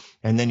better.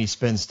 And then he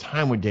spends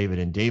time with David,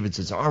 and David's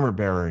his armor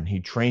bearer, and he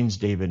trains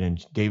David,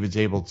 and David's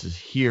able to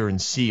hear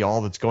and see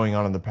all that's going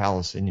on in the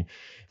palace. And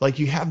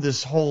you have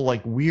this whole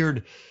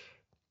weird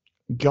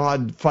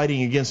God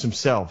fighting against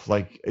himself,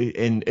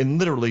 and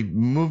literally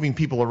moving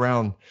people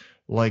around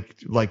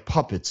like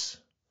puppets,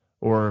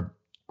 or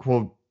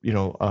quote,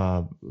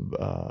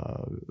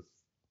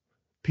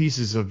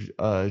 pieces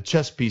of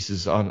chess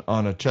pieces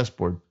on a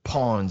chessboard,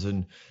 pawns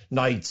and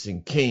knights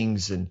and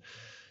kings, and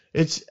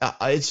it's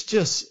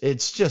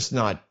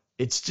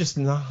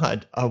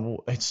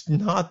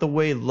not the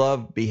way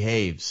love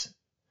behaves.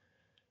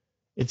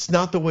 It's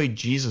not the way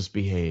Jesus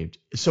behaved.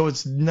 So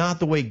it's not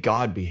the way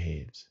God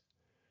behaves.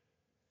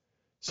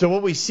 So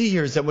what we see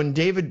here is that when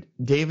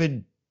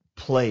David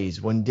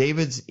plays, when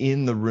David's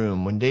in the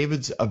room, when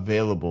David's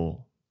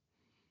available,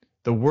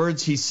 the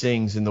words he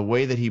sings and the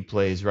way that he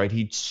plays, right,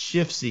 he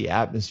shifts the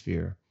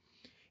atmosphere.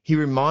 He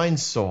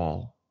reminds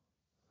Saul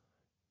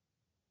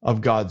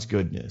of God's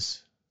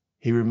goodness.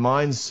 He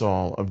reminds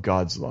Saul of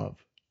God's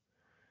love.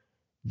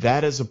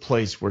 That is a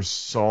place where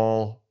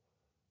Saul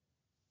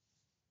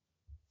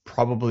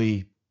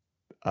probably,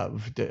 I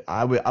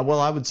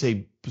would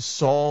say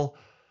Saul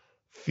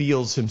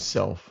feels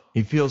himself.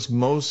 He feels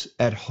most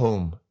at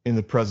home in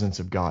the presence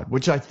of God,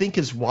 which I think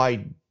is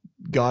why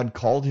God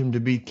called him to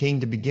be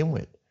king to begin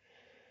with.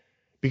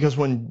 Because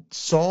when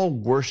Saul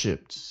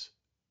worships,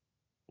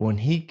 when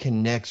he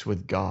connects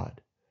with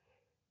God,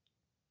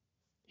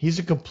 he's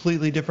a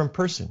completely different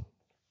person.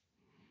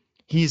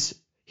 He's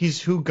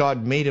who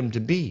God made him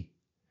to be,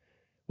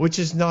 which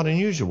is not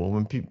unusual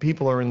when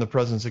people are in the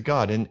presence of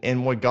God.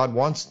 And what God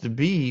wants to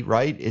be,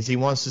 right, is he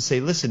wants to say,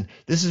 listen,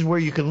 this is where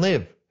you can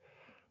live.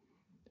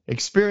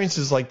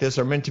 Experiences like this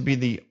are meant to be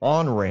the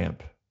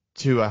on-ramp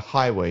to a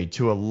highway,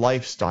 to a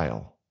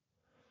lifestyle.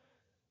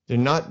 They're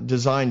not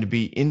designed to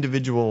be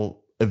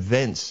individual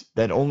events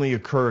that only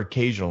occur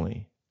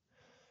occasionally.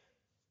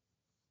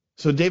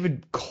 So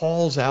David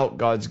calls out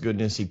God's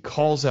goodness. He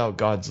calls out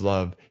God's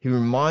love. He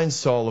reminds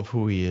Saul of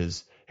who he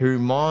is. He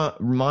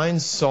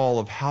reminds Saul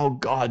of how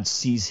God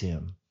sees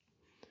him.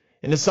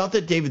 And it's not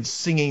that David's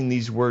singing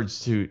these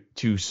words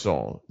to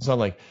Saul. It's not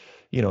like,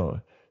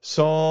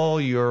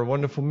 Saul, you're a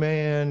wonderful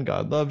man.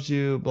 God loves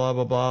you, blah,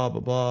 blah, blah,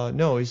 blah, blah.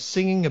 No, he's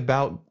singing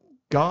about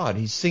God.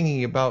 He's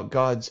singing about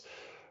God's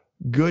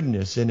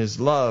goodness and his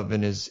love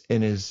and his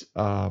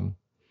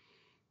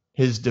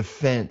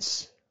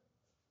defense,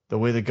 the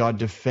way that God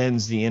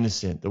defends the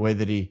innocent, the way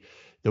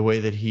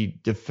that he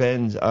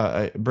defends,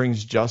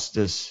 brings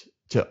justice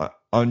to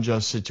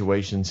unjust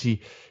situations.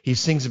 He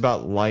sings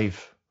about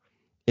life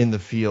in the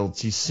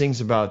fields. He sings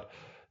about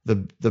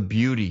the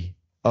beauty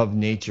of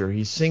nature.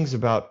 He sings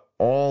about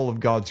all of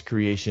God's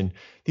creation.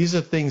 These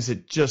are things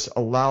that just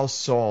allow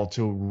Saul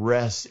to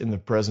rest in the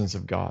presence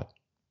of God.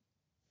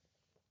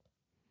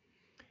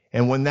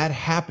 And when that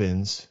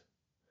happens,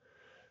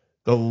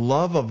 the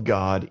love of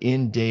God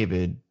in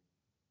David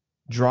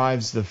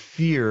drives the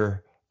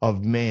fear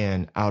of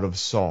man out of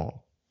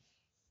Saul.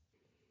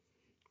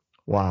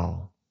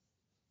 Wow.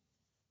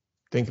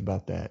 Think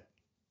about that.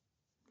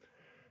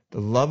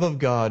 The love of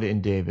God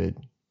in David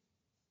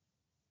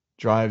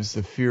drives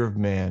the fear of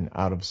man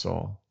out of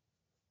Saul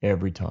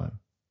every time.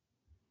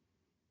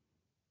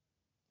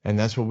 And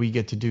that's what we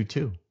get to do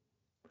too.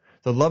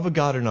 The love of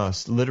God in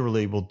us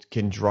literally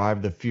can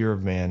drive the fear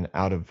of man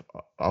out of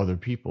other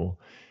people.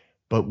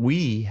 But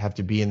we have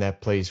to be in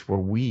that place where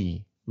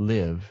we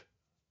live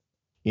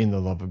in the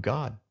love of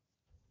God.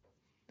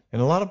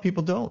 And a lot of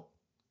people don't.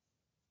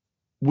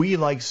 We,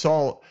 like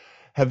Saul,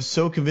 have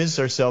so convinced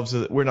ourselves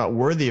that we're not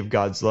worthy of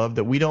God's love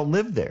that we don't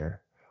live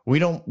there. We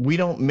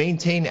don't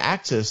maintain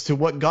access to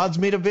what God's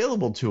made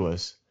available to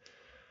us.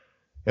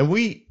 And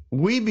we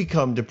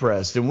become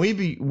depressed, and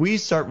we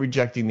start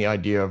rejecting the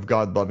idea of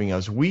God loving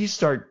us. We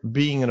start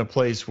being in a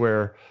place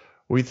where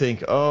we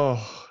think,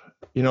 oh,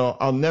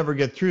 I'll never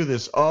get through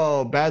this.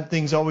 Oh, bad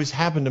things always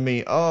happen to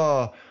me.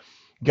 Oh,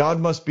 God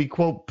must be,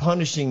 quote,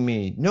 punishing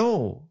me.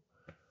 No,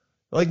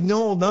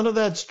 none of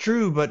that's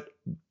true.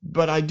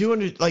 But I do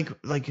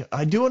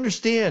I do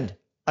understand.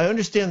 I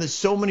understand that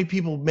so many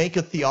people make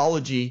a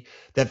theology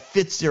that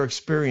fits their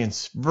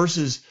experience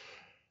versus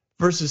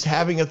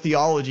having a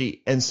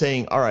theology and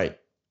saying, all right,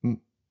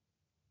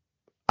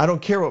 I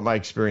don't care what my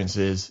experience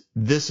is.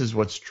 This is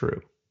what's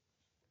true.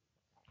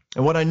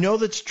 And what I know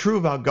that's true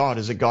about God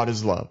is that God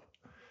is love.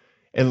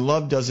 And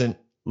love doesn't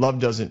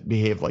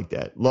behave like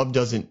that. Love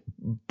doesn't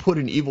put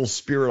an evil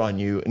spirit on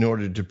you in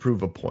order to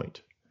prove a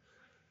point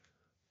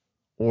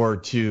or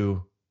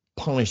to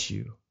punish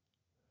you.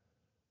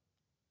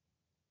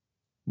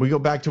 We go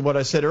back to what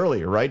I said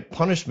earlier, right?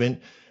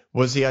 Punishment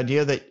was the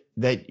idea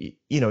that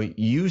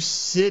you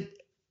sit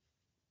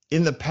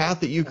in the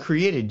path that you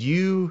created.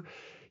 You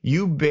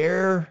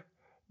bear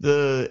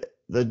the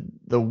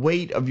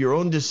weight of your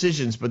own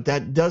decisions, but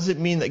that doesn't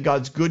mean that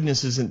God's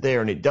goodness isn't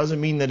there, and it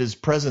doesn't mean that his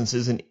presence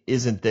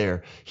isn't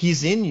there.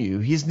 He's in you.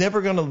 He's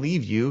never going to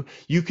leave you.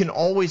 You can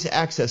always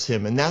access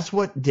him, and that's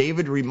what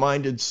David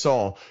reminded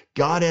Saul.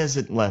 God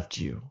hasn't left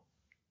you.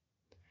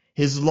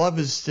 His love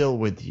is still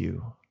with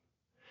you.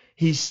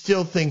 He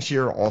still thinks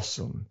you're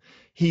awesome.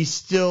 He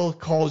still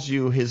calls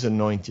you his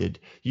anointed.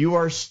 You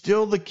are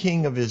still the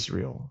king of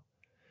Israel.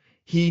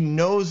 He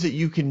knows that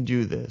you can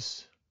do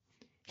this.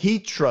 He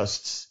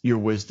trusts your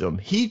wisdom.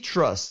 He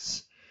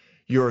trusts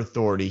your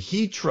authority.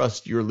 He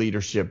trusts your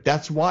leadership.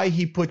 That's why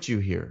he put you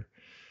here.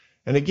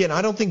 And again,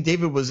 I don't think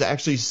David was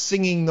actually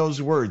singing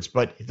those words,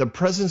 but the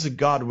presence of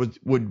God would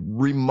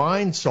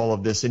remind Saul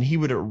of this, and he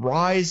would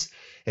arise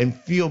and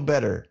feel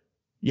better.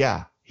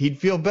 Yeah, he'd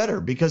feel better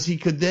because he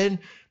could then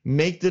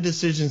make the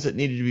decisions that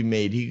needed to be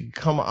made. He could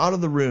come out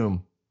of the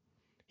room.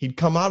 He'd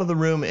come out of the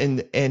room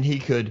and he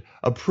could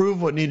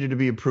approve what needed to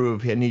be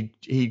approved, and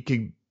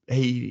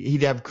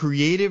he'd have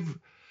creative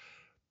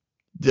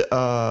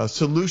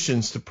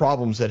solutions to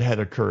problems that had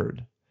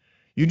occurred.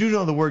 You do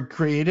know the word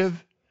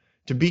creative.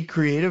 To be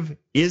creative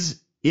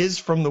is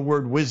from the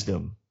word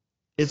wisdom.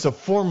 It's a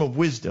form of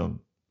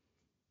wisdom.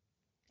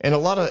 And a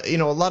lot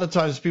of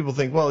times people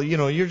think, well,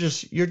 you're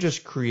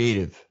just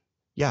creative.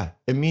 Yeah,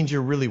 it means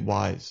you're really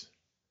wise.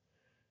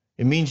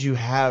 It means you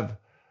have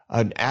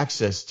an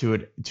access to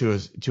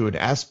an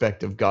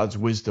aspect of God's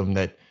wisdom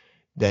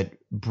that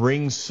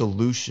brings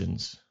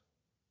solutions.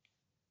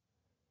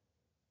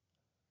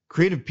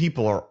 Creative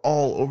people are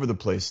all over the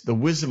place. The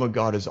wisdom of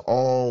God is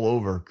all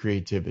over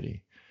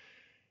creativity.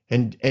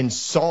 And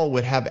Saul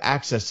would have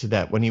access to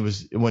that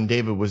when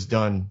David was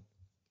done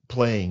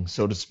playing,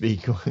 so to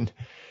speak.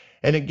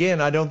 And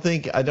again, I don't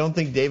think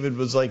David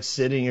was like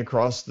sitting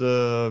across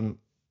the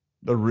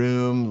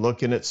room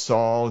looking at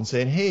Saul and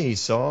saying, "Hey,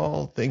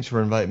 Saul, thanks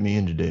for inviting me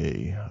in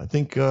today. I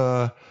think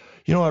I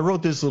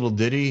wrote this little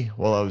ditty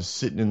while I was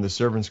sitting in the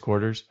servants'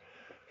 quarters.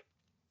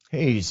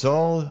 Hey,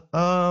 Saul,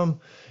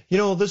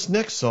 this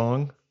next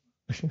song,"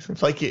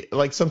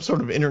 like some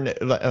sort of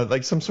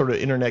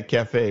internet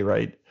cafe,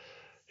 right?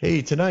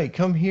 "Hey, tonight,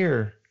 come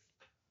here."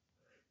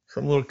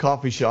 Some little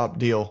coffee shop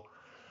deal.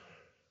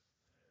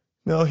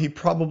 No, he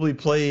probably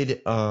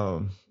played.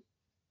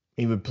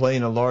 He would play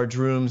in a large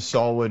room.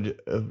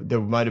 There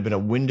might have been a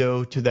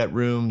window to that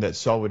room that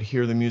Saul would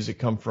hear the music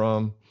come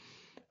from.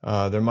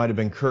 There might have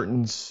been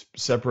curtains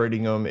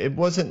separating them. It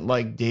wasn't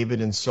like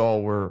David and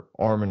Saul were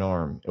arm in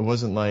arm. It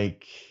wasn't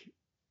like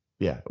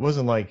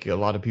a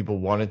lot of people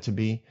want it to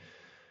be.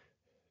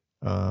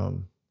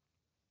 But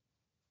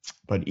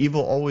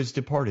evil always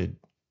departed,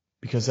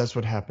 because that's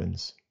what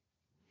happens.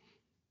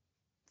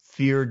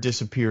 Fear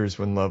disappears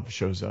when love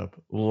shows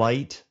up.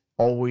 Light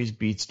always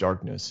beats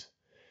darkness.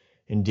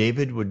 And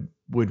David would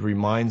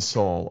remind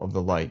Saul of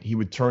the light. He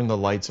would turn the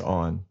lights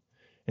on,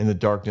 and the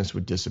darkness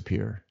would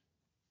disappear.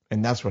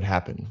 And that's what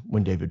happened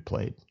when David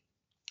played.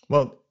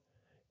 Well,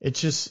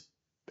 it's just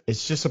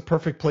a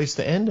perfect place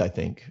to end, I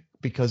think,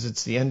 because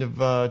it's the end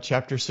of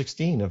chapter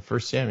 16 of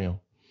 1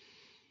 Samuel.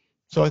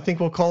 So I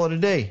think we'll call it a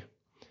day.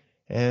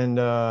 And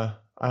I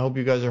hope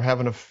you guys are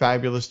having a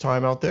fabulous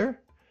time out there.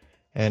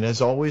 And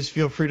as always,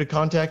 feel free to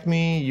contact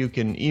me. You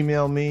can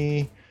email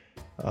me.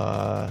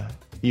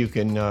 You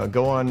can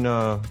go on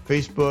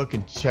Facebook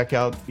and check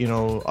out,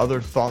 other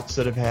thoughts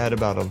that I've had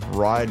about a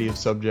variety of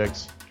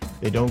subjects.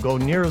 They don't go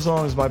near as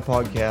long as my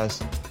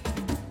podcast.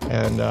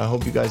 And I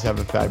hope you guys have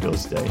a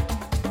fabulous day.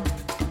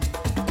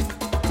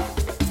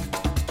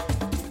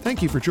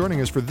 Thank you for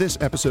joining us for this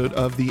episode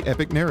of The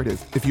Epic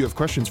Narrative. If you have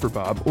questions for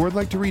Bob or would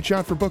like to reach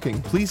out for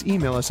booking, please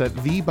email us at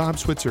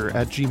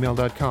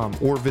thebobswitzer@gmail.com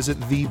or visit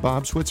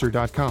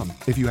thebobswitzer.com.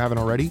 If you haven't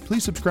already,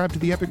 please subscribe to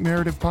The Epic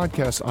Narrative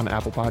podcast on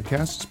Apple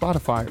Podcasts,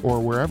 Spotify, or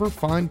wherever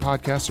fine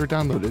podcasts are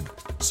downloaded.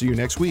 See you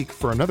next week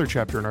for another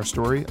chapter in our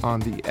story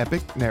on The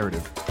Epic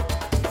Narrative.